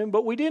conditioning,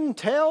 but we didn't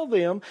tell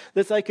them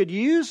that they could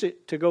use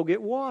it to go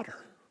get water.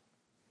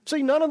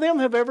 See, none of them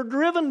have ever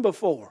driven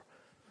before.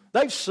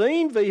 They've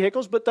seen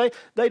vehicles, but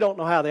they don't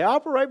know how they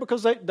operate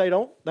because they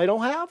don't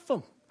have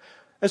them.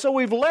 And so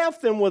we've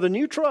left them with a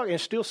new truck, and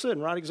it's still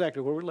sitting right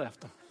exactly where we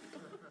left them.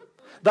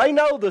 They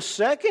know the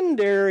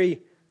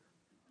secondary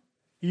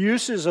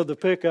uses of the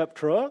pickup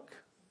truck,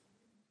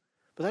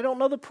 but they don't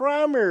know the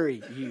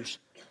primary use.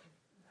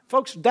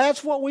 Folks,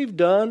 that's what we've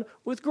done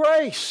with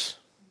grace.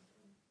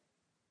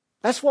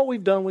 That's what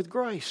we've done with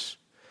grace.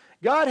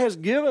 God has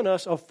given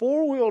us a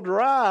four-wheel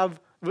drive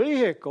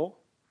vehicle,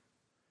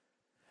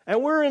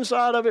 and we're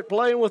inside of it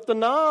playing with the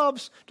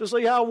knobs to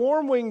see how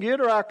warm we can get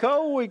or how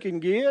cold we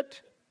can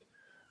get,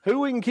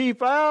 who we can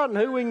keep out and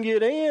who we can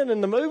get in,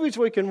 and the movies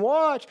we can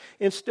watch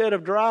instead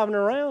of driving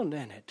around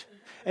in it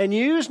and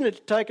using it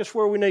to take us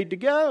where we need to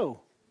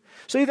go.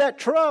 See, that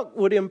truck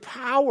would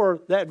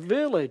empower that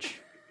village.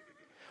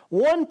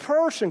 One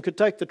person could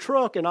take the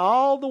truck and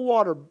all the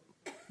water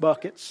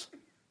buckets,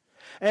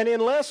 and in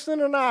less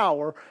than an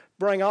hour,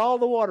 bring all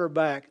the water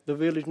back the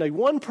village needed.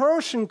 One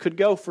person could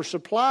go for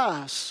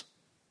supplies,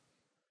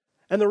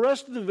 and the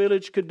rest of the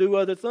village could do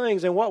other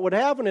things. And what would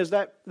happen is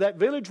that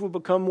village would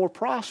become more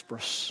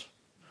prosperous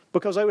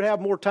because they would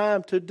have more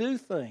time to do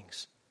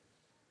things.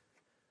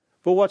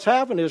 But what's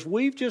happened is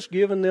we've just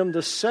given them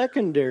the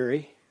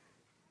secondary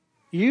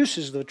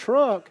uses of the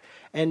truck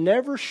and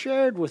never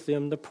shared with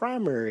them the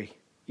primary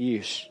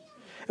use.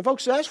 And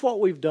folks, that's what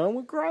we've done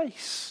with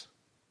grace.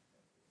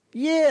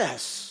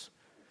 Yes.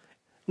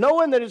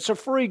 Knowing that it's a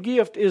free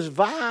gift is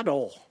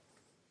vital.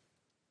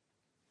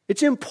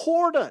 It's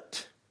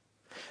important.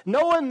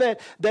 Knowing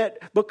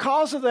that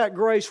because of that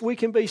grace we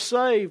can be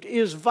saved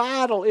is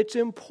vital. It's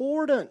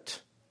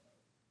important.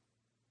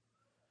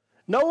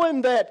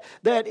 Knowing that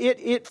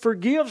it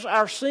forgives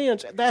our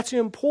sins, that's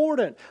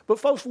important. But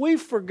folks, we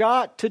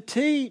forgot to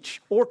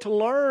teach or to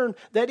learn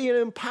that it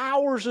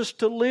empowers us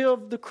to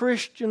live the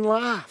Christian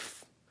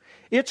life.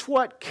 It's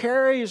what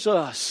carries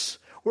us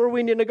where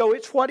we need to go.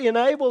 It's what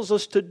enables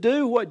us to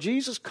do what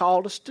Jesus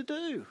called us to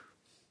do.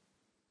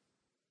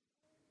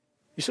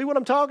 You see what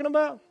I'm talking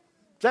about?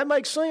 Does that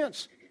make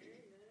sense?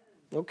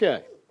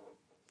 Okay.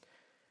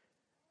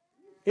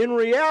 In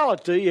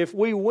reality, if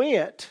we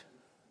went,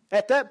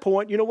 at that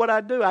point, you know what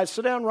I'd do? I'd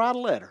sit down and write a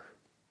letter.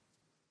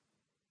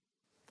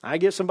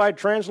 I'd get somebody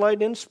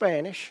translated in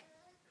Spanish,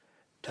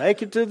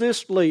 take it to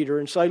this leader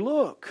and say,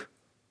 look,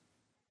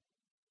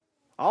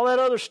 all that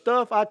other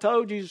stuff I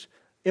told you is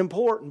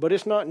important, but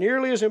it's not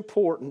nearly as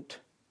important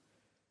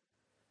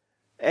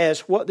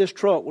as what this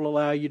truck will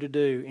allow you to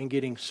do in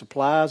getting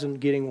supplies and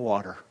getting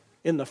water.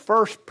 In the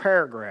first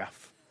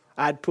paragraph,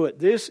 I'd put,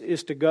 this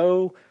is to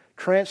go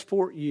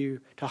transport you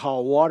to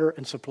haul water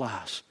and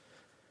supplies.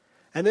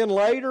 And then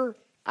later,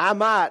 I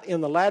might,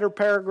 in the latter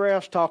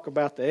paragraphs, talk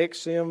about the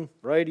XM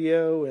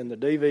radio and the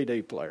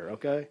DVD player,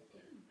 okay?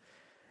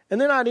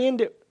 And then I'd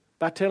end it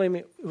by telling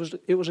him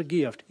it was a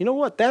gift. You know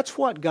what? That's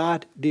what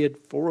God did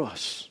for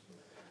us.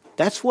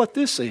 That's what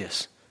this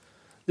is.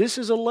 This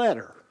is a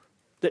letter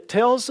that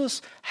tells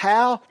us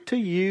how to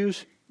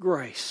use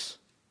grace.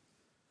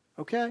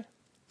 Okay?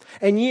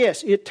 And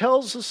yes, it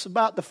tells us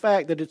about the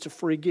fact that it's a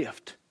free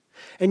gift.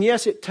 And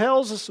yes, it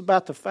tells us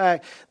about the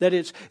fact that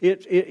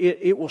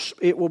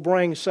it will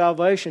bring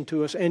salvation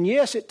to us. And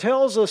yes, it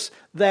tells us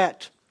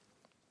that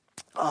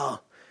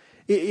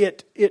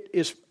it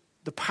is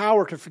the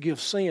power to forgive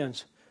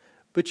sins.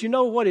 But you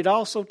know what it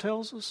also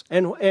tells us?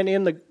 And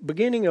in the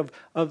beginning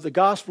of the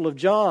Gospel of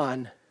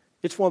John,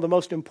 it's one of the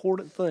most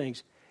important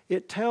things.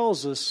 It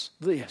tells us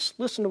this.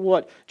 Listen to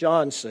what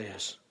John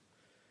says.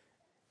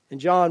 In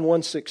John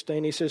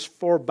 1:16, he says,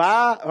 for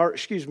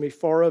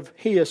of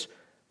his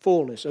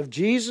fullness, of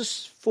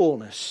Jesus'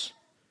 fullness,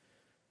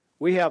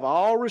 we have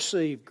all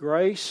received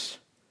grace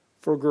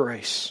for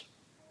grace.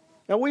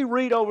 Now we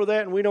read over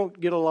that and we don't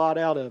get a lot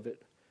out of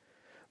it.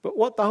 But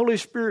what the Holy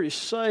Spirit is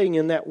saying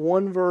in that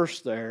one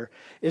verse there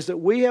is that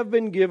we have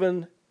been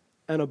given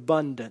an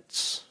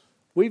abundance.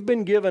 We've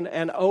been given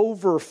an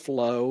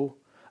overflow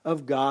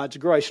of God's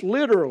grace.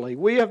 Literally,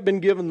 we have been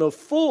given the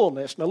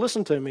fullness, now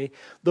listen to me,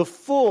 the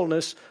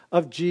fullness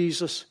of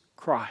Jesus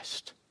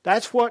Christ.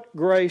 That's what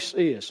grace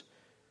is.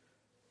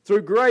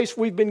 Through grace,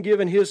 we've been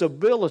given His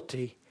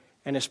ability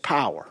and His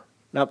power.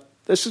 Now,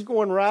 this is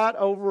going right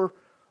over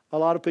a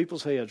lot of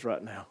people's heads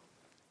right now.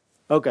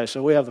 Okay,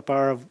 so we have the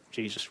power of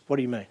Jesus. What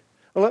do you mean?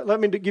 Well, let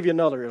me give you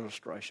another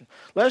illustration.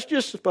 Let's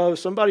just suppose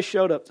somebody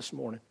showed up this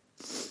morning.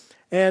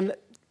 And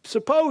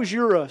suppose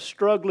you're a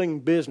struggling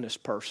business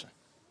person.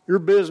 Your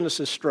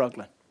business is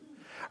struggling.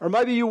 Or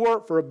maybe you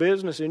work for a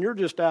business and you're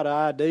just out of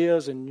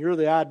ideas and you're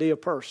the idea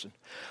person.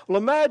 Well,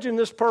 imagine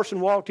this person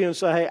walked in and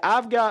said, hey,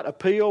 I've got a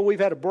pill. We've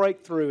had a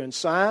breakthrough in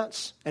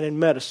science and in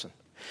medicine.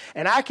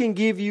 And I can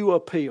give you a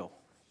pill.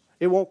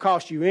 It won't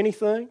cost you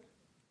anything.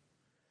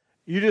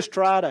 You just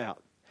try it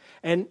out.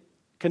 And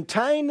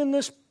contained in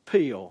this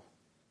pill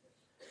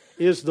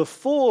is the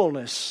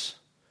fullness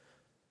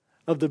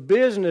of the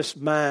business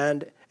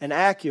mind and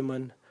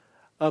acumen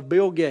of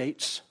Bill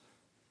Gates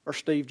or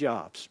Steve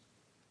Jobs.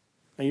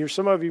 And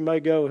some of you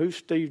may go, who's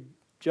Steve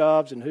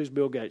Jobs and who's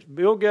Bill Gates?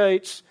 Bill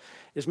Gates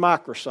is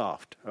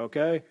Microsoft,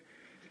 okay?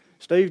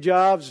 Steve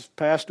Jobs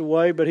passed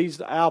away, but he's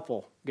the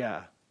Apple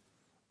guy.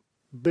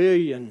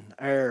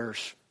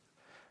 Billionaires,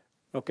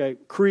 okay?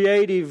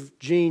 Creative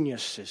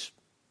geniuses.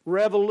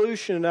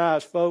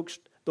 Revolutionized, folks,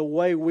 the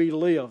way we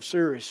live,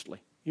 seriously.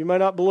 You may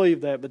not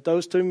believe that, but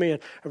those two men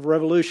have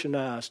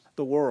revolutionized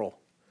the world.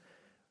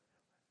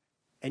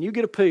 And you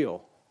get a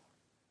pill,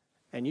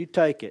 and you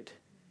take it,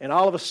 and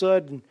all of a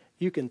sudden,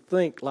 you can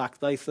think like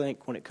they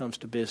think when it comes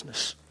to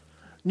business.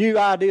 New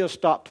ideas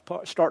start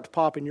to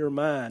pop in your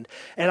mind.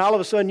 And all of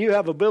a sudden, you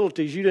have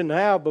abilities you didn't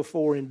have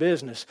before in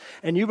business.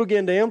 And you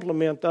begin to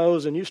implement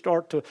those, and you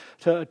start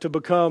to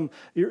become,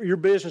 your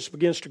business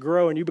begins to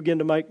grow, and you begin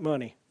to make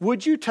money.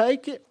 Would you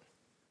take it?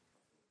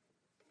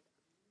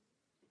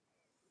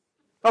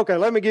 Okay,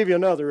 let me give you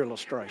another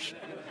illustration.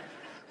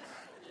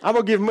 I'm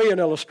going to give me an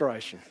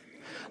illustration.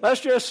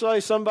 Let's just say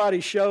somebody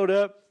showed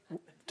up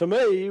to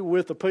me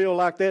with a pill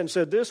like that and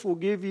said, this will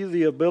give you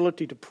the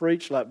ability to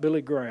preach like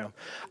Billy Graham.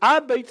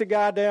 I'd beat the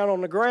guy down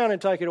on the ground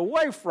and take it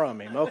away from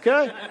him,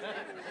 okay?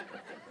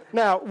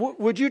 Now,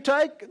 would you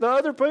take the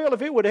other pill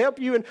if it would help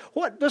you?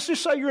 Let's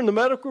just say you're in the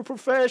medical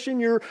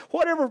profession,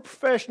 whatever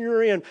profession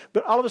you're in,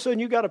 but all of a sudden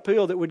you got a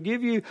pill that would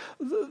give you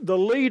the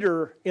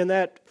leader in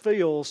that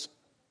field's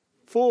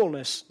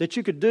fullness, that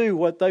you could do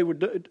what they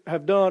would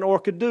have done or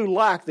could do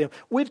like them.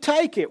 We'd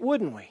take it,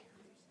 wouldn't we?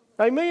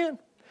 Amen?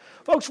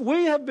 Folks,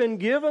 we have been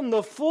given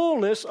the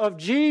fullness of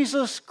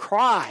Jesus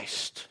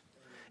Christ.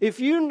 If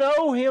you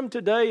know Him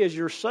today as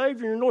your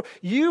Savior and Lord,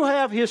 you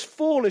have His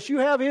fullness, you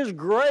have His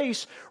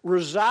grace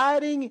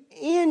residing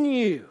in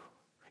you.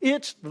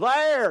 It's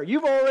there.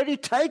 You've already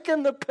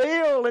taken the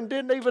pill and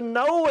didn't even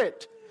know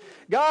it.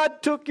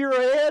 God took your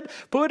head,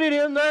 put it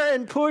in there,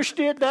 and pushed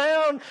it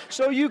down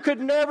so you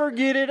could never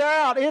get it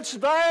out. It's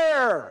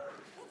there.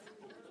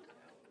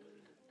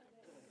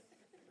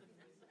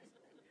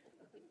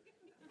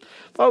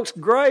 Folks,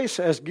 grace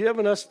has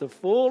given us the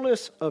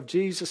fullness of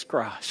Jesus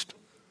Christ.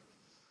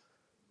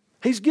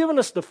 He's given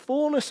us the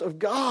fullness of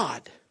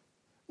God.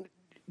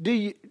 Do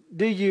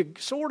you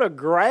sort of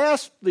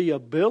grasp the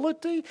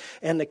ability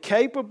and the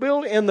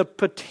capability and the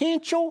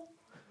potential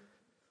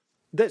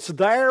that's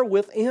there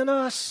within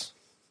us?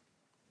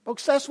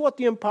 Folks, that's what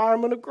the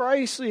empowerment of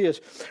grace is.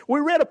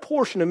 We read a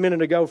portion a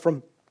minute ago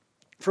from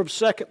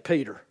 2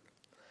 Peter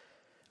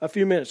a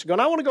few minutes ago.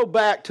 And I want to go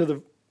back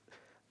to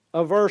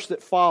a verse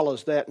that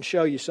follows that and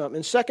show you something.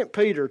 In 2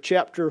 Peter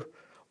chapter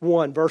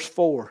 1, verse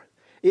 4,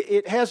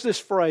 it has this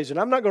phrase, and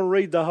I'm not going to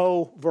read the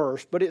whole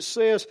verse, but it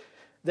says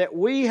that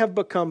we have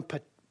become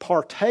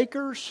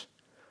partakers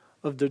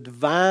of the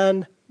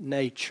divine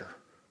nature.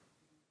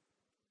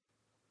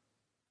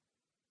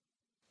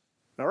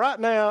 Now, right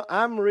now,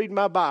 I'm reading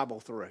my Bible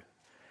through,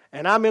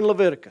 and I'm in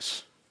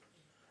Leviticus,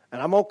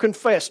 and I'm going to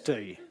confess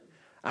to you,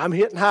 I'm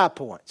hitting high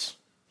points.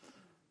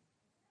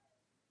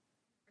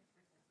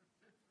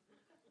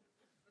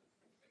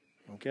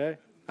 Okay?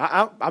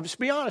 I'll just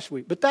be honest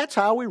with you. But that's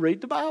how we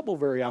read the Bible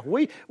very often.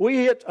 We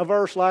hit a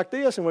verse like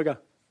this and we go,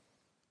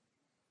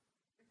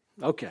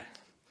 okay.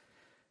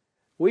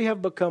 We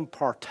have become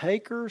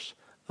partakers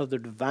of the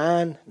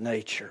divine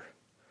nature.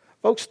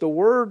 Folks, the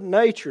word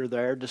nature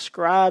there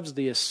describes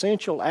the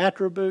essential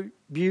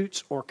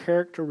attributes or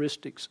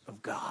characteristics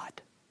of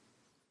God.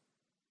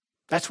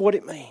 That's what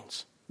it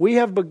means. We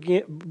have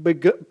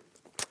begun.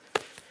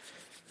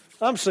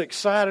 I'm so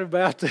excited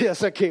about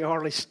this, I can't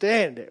hardly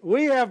stand it.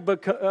 We have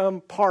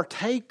become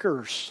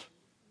partakers.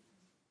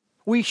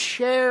 We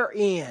share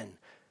in.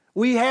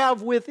 We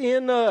have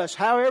within us,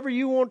 however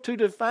you want to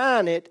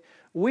define it,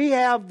 We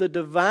have the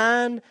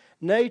divine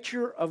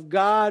nature of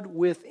God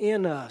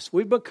within us.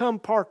 We become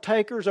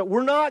partakers of,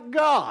 we're not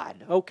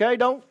God, okay?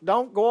 Don't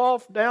go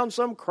off down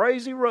some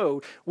crazy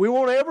road. We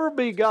won't ever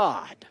be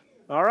God,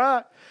 all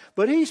right?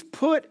 But He's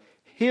put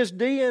His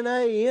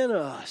DNA in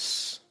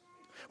us.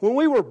 When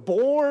we were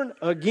born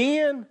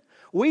again,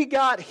 we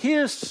got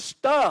His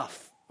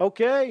stuff,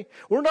 okay?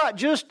 We're not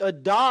just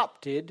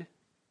adopted.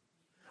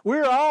 We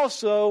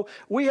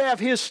have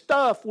His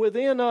stuff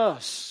within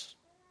us.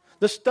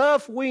 The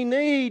stuff we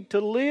need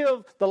to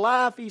live the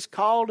life He's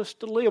called us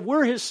to live.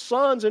 We're His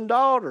sons and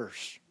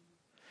daughters,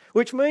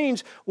 which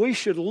means we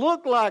should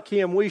look like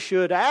Him. We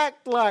should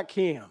act like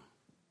Him.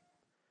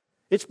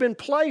 It's been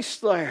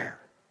placed there.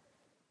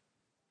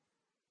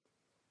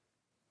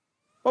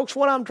 Folks,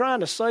 what I'm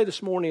trying to say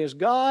this morning is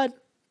God,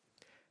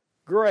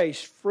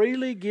 grace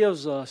freely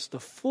gives us the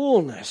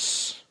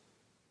fullness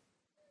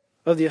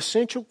of the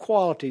essential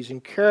qualities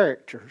and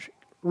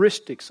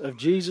characteristics of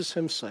Jesus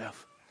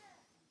Himself.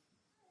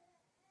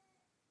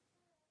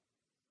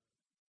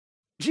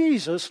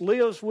 Jesus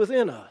lives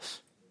within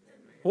us.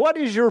 What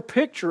is your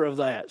picture of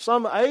that?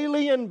 Some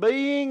alien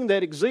being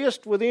that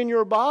exists within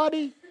your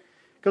body?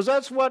 Because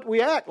that's what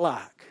we act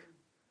like.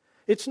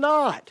 It's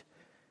not.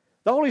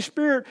 The Holy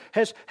Spirit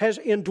has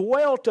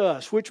indwelt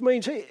us, which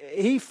means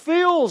He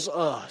fills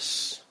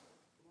us.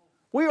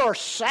 We are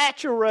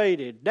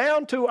saturated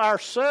down to our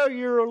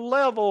cellular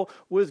level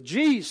with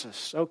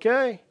Jesus,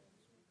 okay?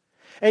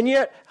 And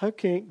yet, I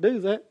can't do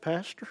that,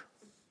 Pastor.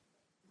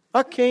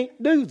 I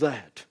can't do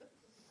that.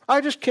 I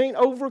just can't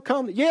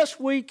overcome it. Yes,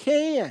 we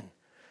can.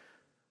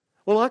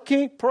 Well, I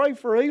can't pray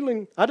for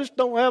healing. I just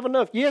don't have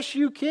enough. Yes,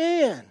 you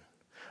can.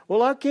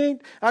 Well, I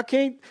can't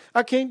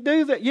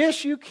do that.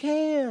 Yes, you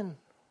can.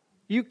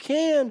 You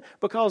can,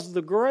 because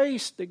the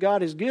grace that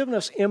God has given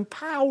us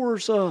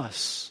empowers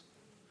us.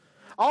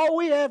 All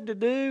we have to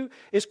do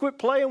is quit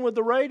playing with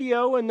the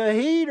radio and the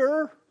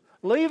heater.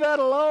 Leave that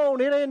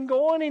alone. It ain't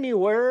going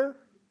anywhere.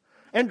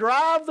 And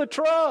drive the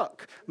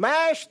truck.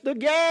 Mash the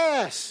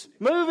gas.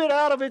 Move it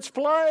out of its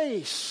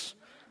place.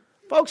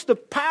 Folks, the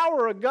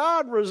power of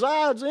God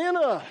resides in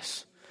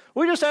us.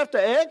 We just have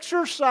to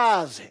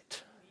exercise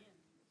it.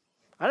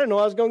 I didn't know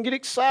I was going to get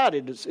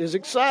excited. As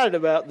excited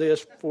about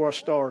this before I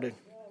started.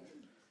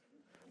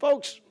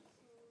 Folks,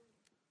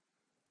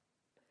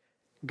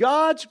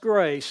 God's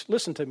grace,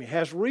 listen to me,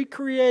 has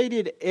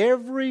recreated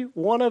every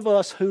one of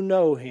us who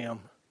know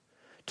Him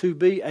to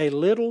be a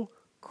little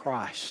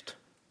Christ.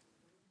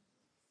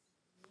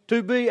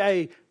 To be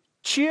a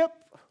chip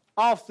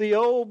off the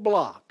old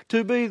block.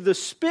 To be the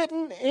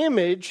spitting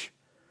image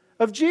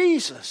of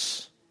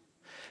Jesus.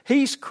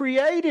 He's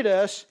created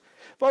us,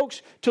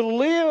 folks, to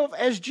live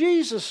as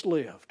Jesus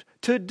lived.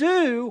 To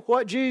do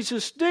what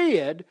Jesus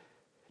did.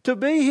 To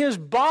be His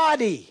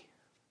body.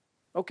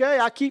 Okay,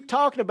 I keep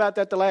talking about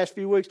that the last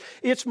few weeks.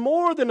 It's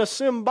more than a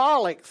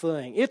symbolic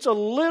thing. It's a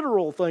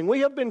literal thing.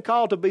 We have been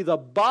called to be the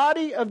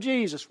body of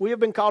Jesus. We have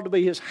been called to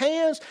be His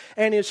hands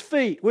and His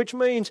feet, which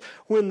means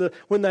when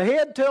the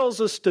head tells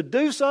us to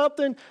do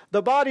something,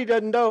 the body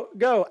doesn't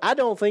go, I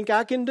don't think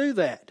I can do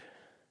that.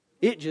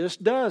 It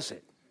just does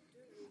it.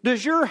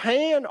 Does your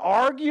hand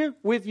argue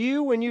with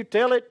you when you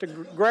tell it to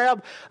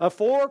grab a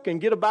fork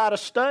and get a bite of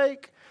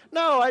steak?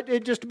 No,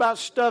 it just about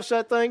stuffs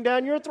that thing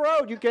down your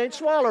throat. You can't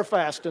swallow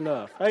fast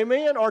enough.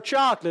 Amen? Or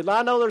chocolate.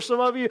 I know there's some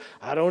of you,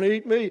 I don't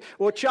eat meat.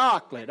 Well,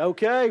 chocolate,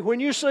 okay?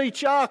 When you see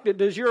chocolate,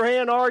 does your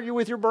hand argue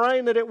with your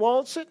brain that it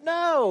wants it?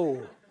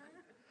 No.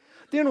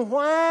 Then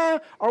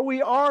why are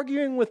we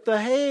arguing with the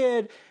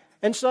head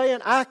and saying,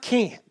 I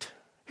can't?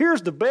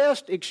 Here's the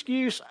best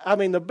excuse,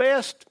 the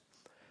best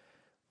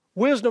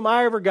wisdom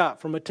I ever got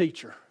from a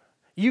teacher.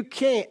 You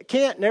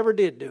can't never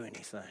did do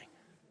anything.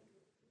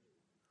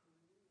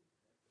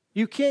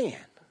 You can.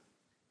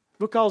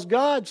 Because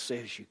God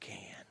says you can.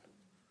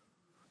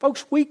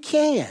 Folks, we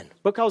can.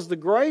 Because the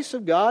grace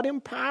of God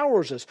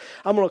empowers us.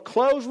 I'm going to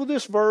close with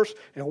this verse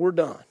and we're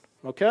done.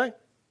 Okay?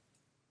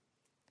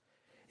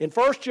 In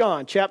 1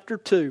 John chapter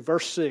 2,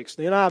 verse 6,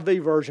 the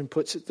NIV version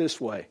puts it this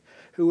way.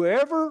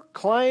 Whoever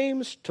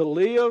claims to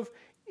live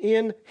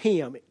in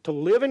Him, to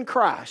live in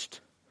Christ,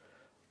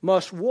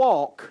 must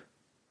walk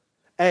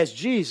as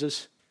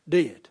Jesus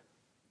did.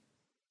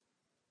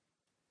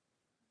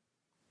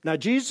 Now,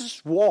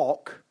 Jesus'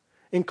 walk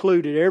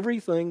included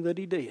everything that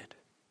He did.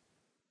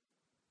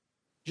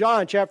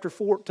 John chapter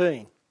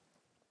 14.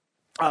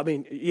 Let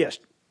me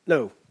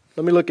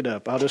look it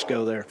up. I'll just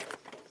go there.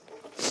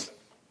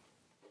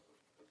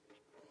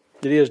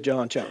 It is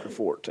John chapter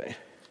 14.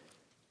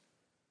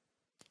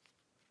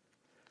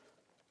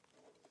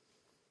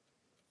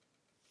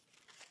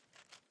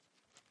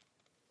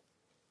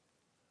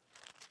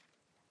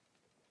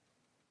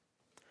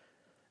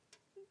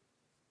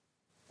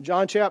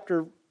 John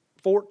chapter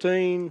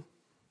 14,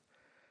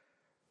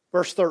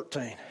 verse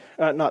 13.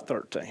 Not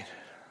 13.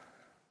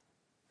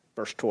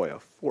 Verse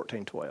 12.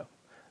 14:12.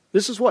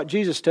 This is what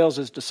Jesus tells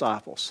His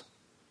disciples.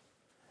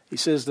 He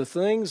says, the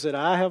things that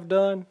I have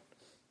done,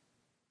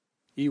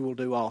 you will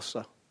do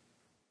also.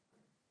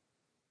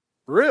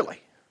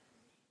 Really?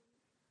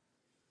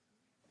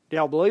 Do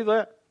y'all believe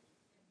that?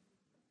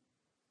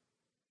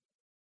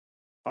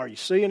 Are you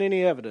seeing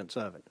any evidence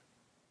of it?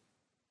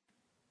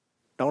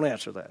 Don't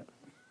answer that.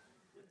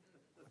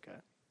 Okay.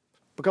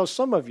 Because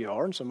some of you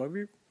are and some of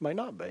you may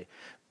not be.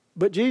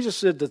 But Jesus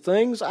said, the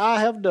things I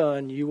have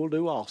done, you will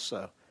do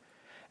also.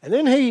 And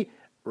then he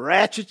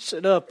ratchets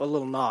it up a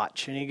little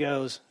notch and he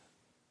goes,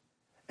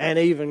 and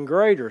even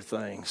greater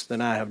things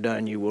than I have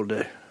done, you will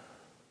do.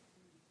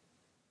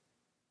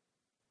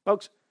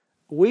 Folks,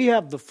 we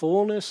have the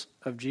fullness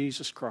of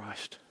Jesus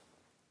Christ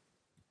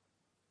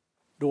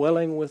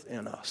dwelling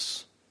within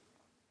us.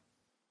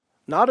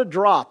 Not a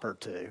drop or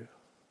two,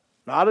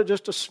 not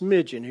just a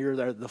smidgen here or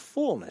there, the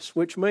fullness,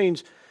 which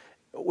means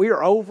we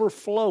are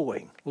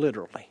overflowing,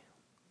 literally.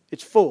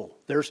 It's full.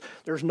 There's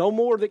no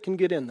more that can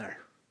get in there.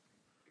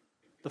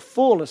 The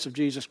fullness of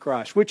Jesus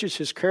Christ, which is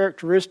His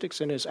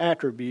characteristics and His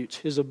attributes,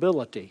 His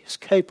ability, His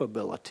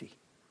capability.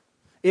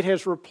 It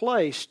has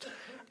replaced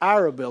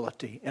our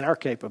ability and our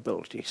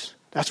capabilities.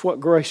 That's what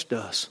grace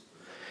does.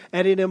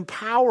 And it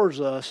empowers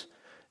us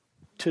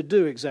to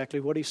do exactly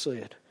what He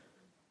said.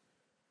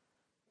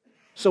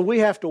 So we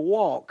have to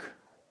walk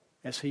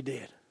as He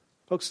did.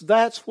 Folks,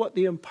 that's what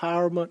the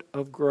empowerment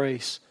of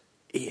grace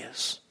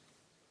is.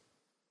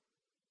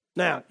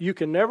 Now, you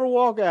can never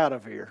walk out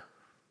of here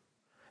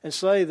and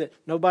say that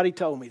nobody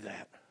told me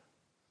that.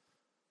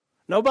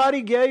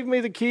 Nobody gave me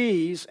the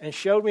keys and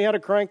showed me how to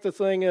crank the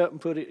thing up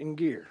and put it in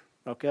gear.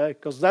 Okay?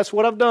 Because that's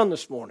what I've done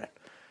this morning.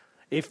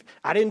 If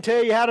I didn't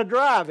tell you how to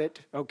drive it,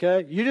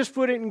 okay, you just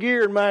put it in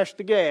gear and mash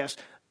the gas.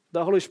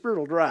 The Holy Spirit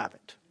will drive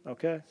it.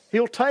 Okay?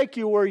 He'll take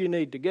you where you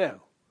need to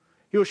go.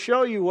 He'll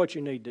show you what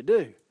you need to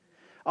do.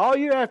 All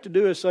you have to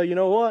do is say, you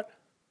know what?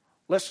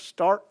 Let's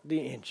start the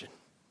engine.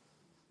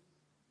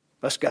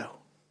 Let's go.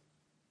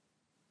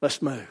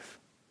 Let's move.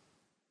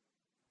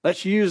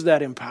 Let's use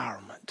that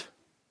empowerment.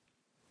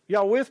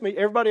 Y'all with me?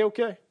 Everybody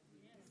okay?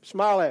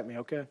 Smile at me,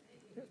 okay?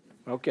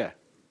 Okay.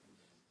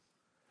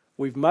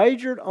 We've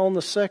majored on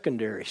the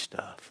secondary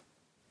stuff.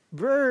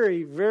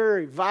 Very,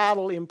 very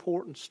vital,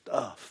 important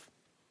stuff.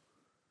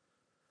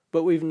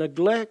 But we've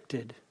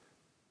neglected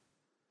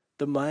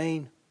the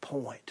main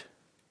point.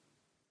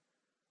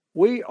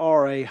 We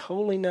are a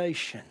holy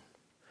nation.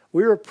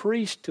 We're a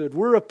priesthood.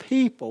 We're a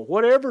people.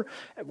 Whatever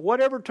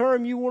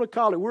term you want to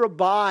call it, we're a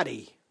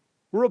body.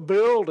 We're a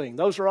building.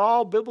 Those are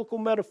all biblical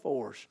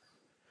metaphors.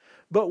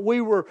 But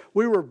we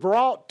were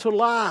brought to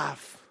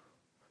life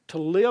to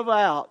live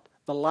out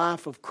the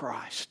life of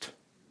Christ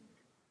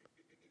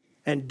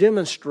and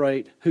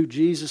demonstrate who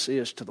Jesus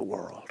is to the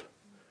world.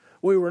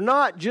 We were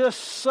not just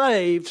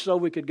saved so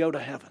we could go to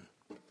heaven.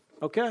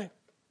 Okay?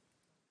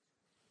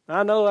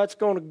 I know that's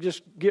going to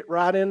just get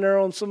right in there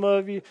on some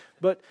of you,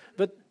 but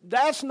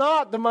that's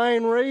not the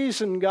main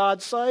reason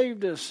God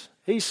saved us.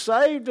 He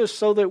saved us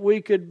so that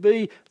we could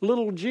be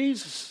little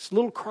Jesus,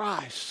 little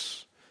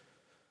Christ,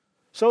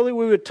 so that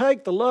we would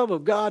take the love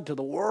of God to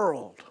the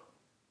world.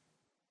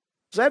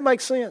 Does that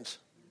make sense?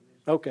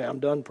 Okay, I'm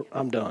done.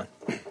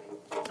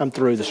 I'm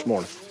through this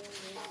morning.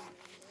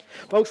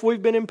 Folks,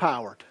 we've been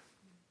empowered.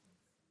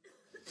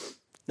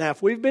 Now,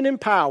 if we've been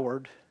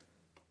empowered,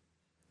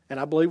 and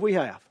I believe we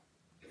have,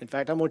 in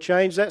fact, I'm going to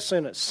change that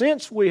sentence.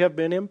 Since we have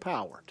been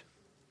empowered,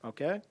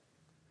 okay,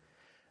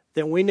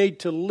 then we need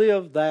to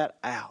live that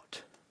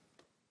out.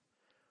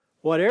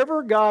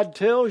 Whatever God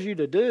tells you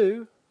to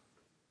do,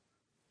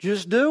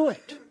 just do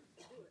it.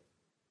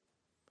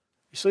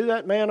 You see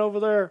that man over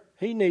there?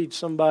 He needs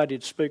somebody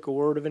to speak a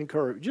word of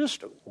encouragement.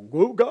 Just,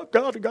 oh, God,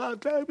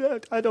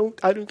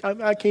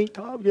 I can't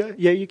talk.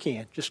 Yeah, you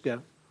can. Just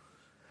go.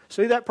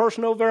 See that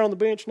person over there on the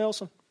bench,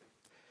 Nelson?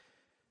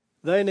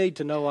 They need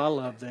to know I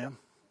love them.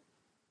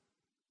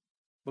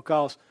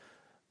 Because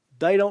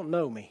they don't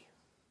know me.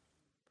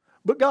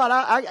 But God,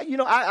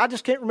 I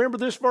just can't remember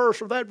this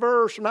verse or that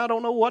verse, and I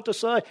don't know what to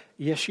say.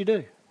 Yes, you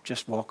do.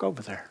 Just walk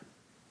over there.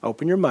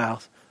 Open your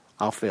mouth.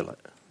 I'll fill it.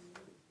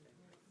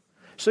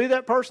 See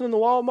that person in the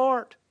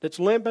Walmart that's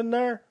limping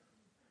there?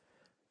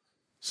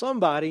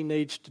 Somebody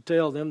needs to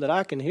tell them that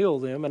I can heal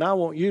them, and I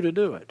want you to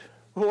do it.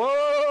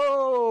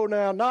 Whoa!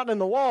 Now, not in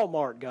the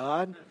Walmart,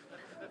 God.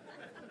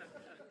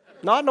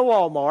 Not in the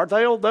Walmart.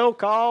 They'll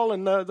call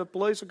and the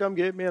police will come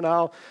get me and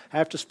I'll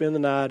have to spend the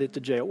night at the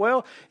jail.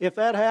 Well, if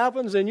that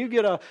happens, then you've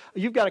got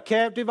a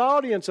captive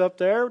audience up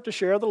there to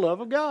share the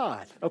love of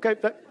God. Okay,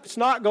 it's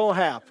not going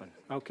to happen.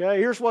 Okay,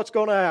 here's what's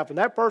going to happen.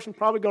 That person's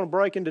probably going to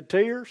break into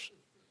tears,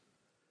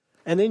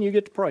 and then you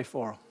get to pray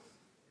for them.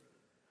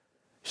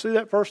 See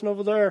that person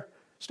over there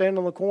standing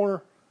on the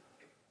corner?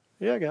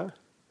 Yeah, God.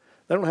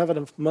 They don't have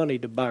enough money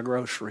to buy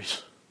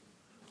groceries.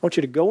 I want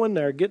you to go in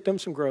there, get them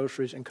some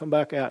groceries, and come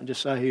back out and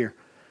just say, here,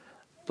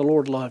 the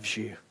Lord loves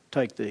you.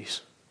 Take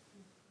these.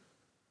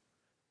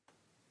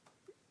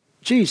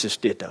 Jesus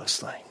did those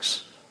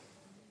things.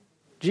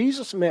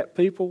 Jesus met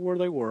people where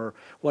they were.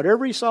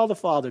 Whatever He saw the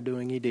Father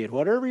doing, He did.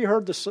 Whatever He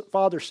heard the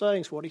Father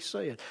saying is what He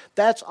said.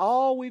 That's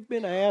all we've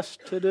been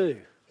asked to do.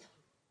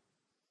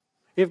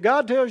 If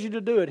God tells you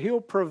to do it,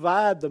 He'll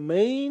provide the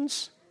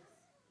means.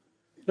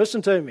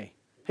 Listen to me.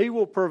 He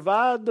will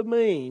provide the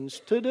means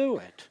to do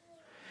it.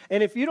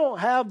 And if you don't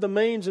have the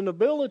means and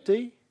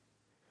ability,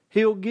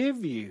 He'll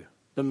give you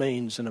the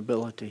means and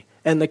ability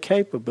and the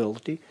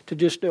capability to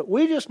just do it.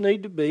 We just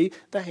need to be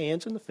the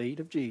hands and the feet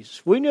of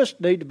Jesus. We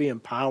just need to be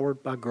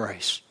empowered by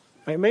grace.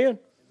 Amen?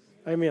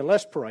 Amen.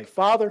 Let's pray.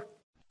 Father,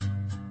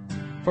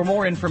 for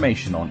more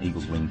information on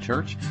Eagles Wing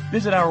Church,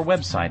 visit our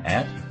website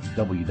at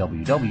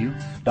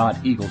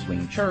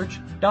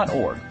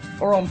www.eagleswingchurch.org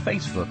or on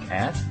Facebook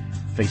at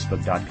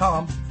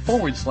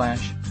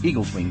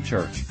facebook.com/Eagles Wing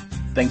Church.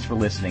 Thanks for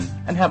listening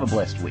and have a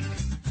blessed week.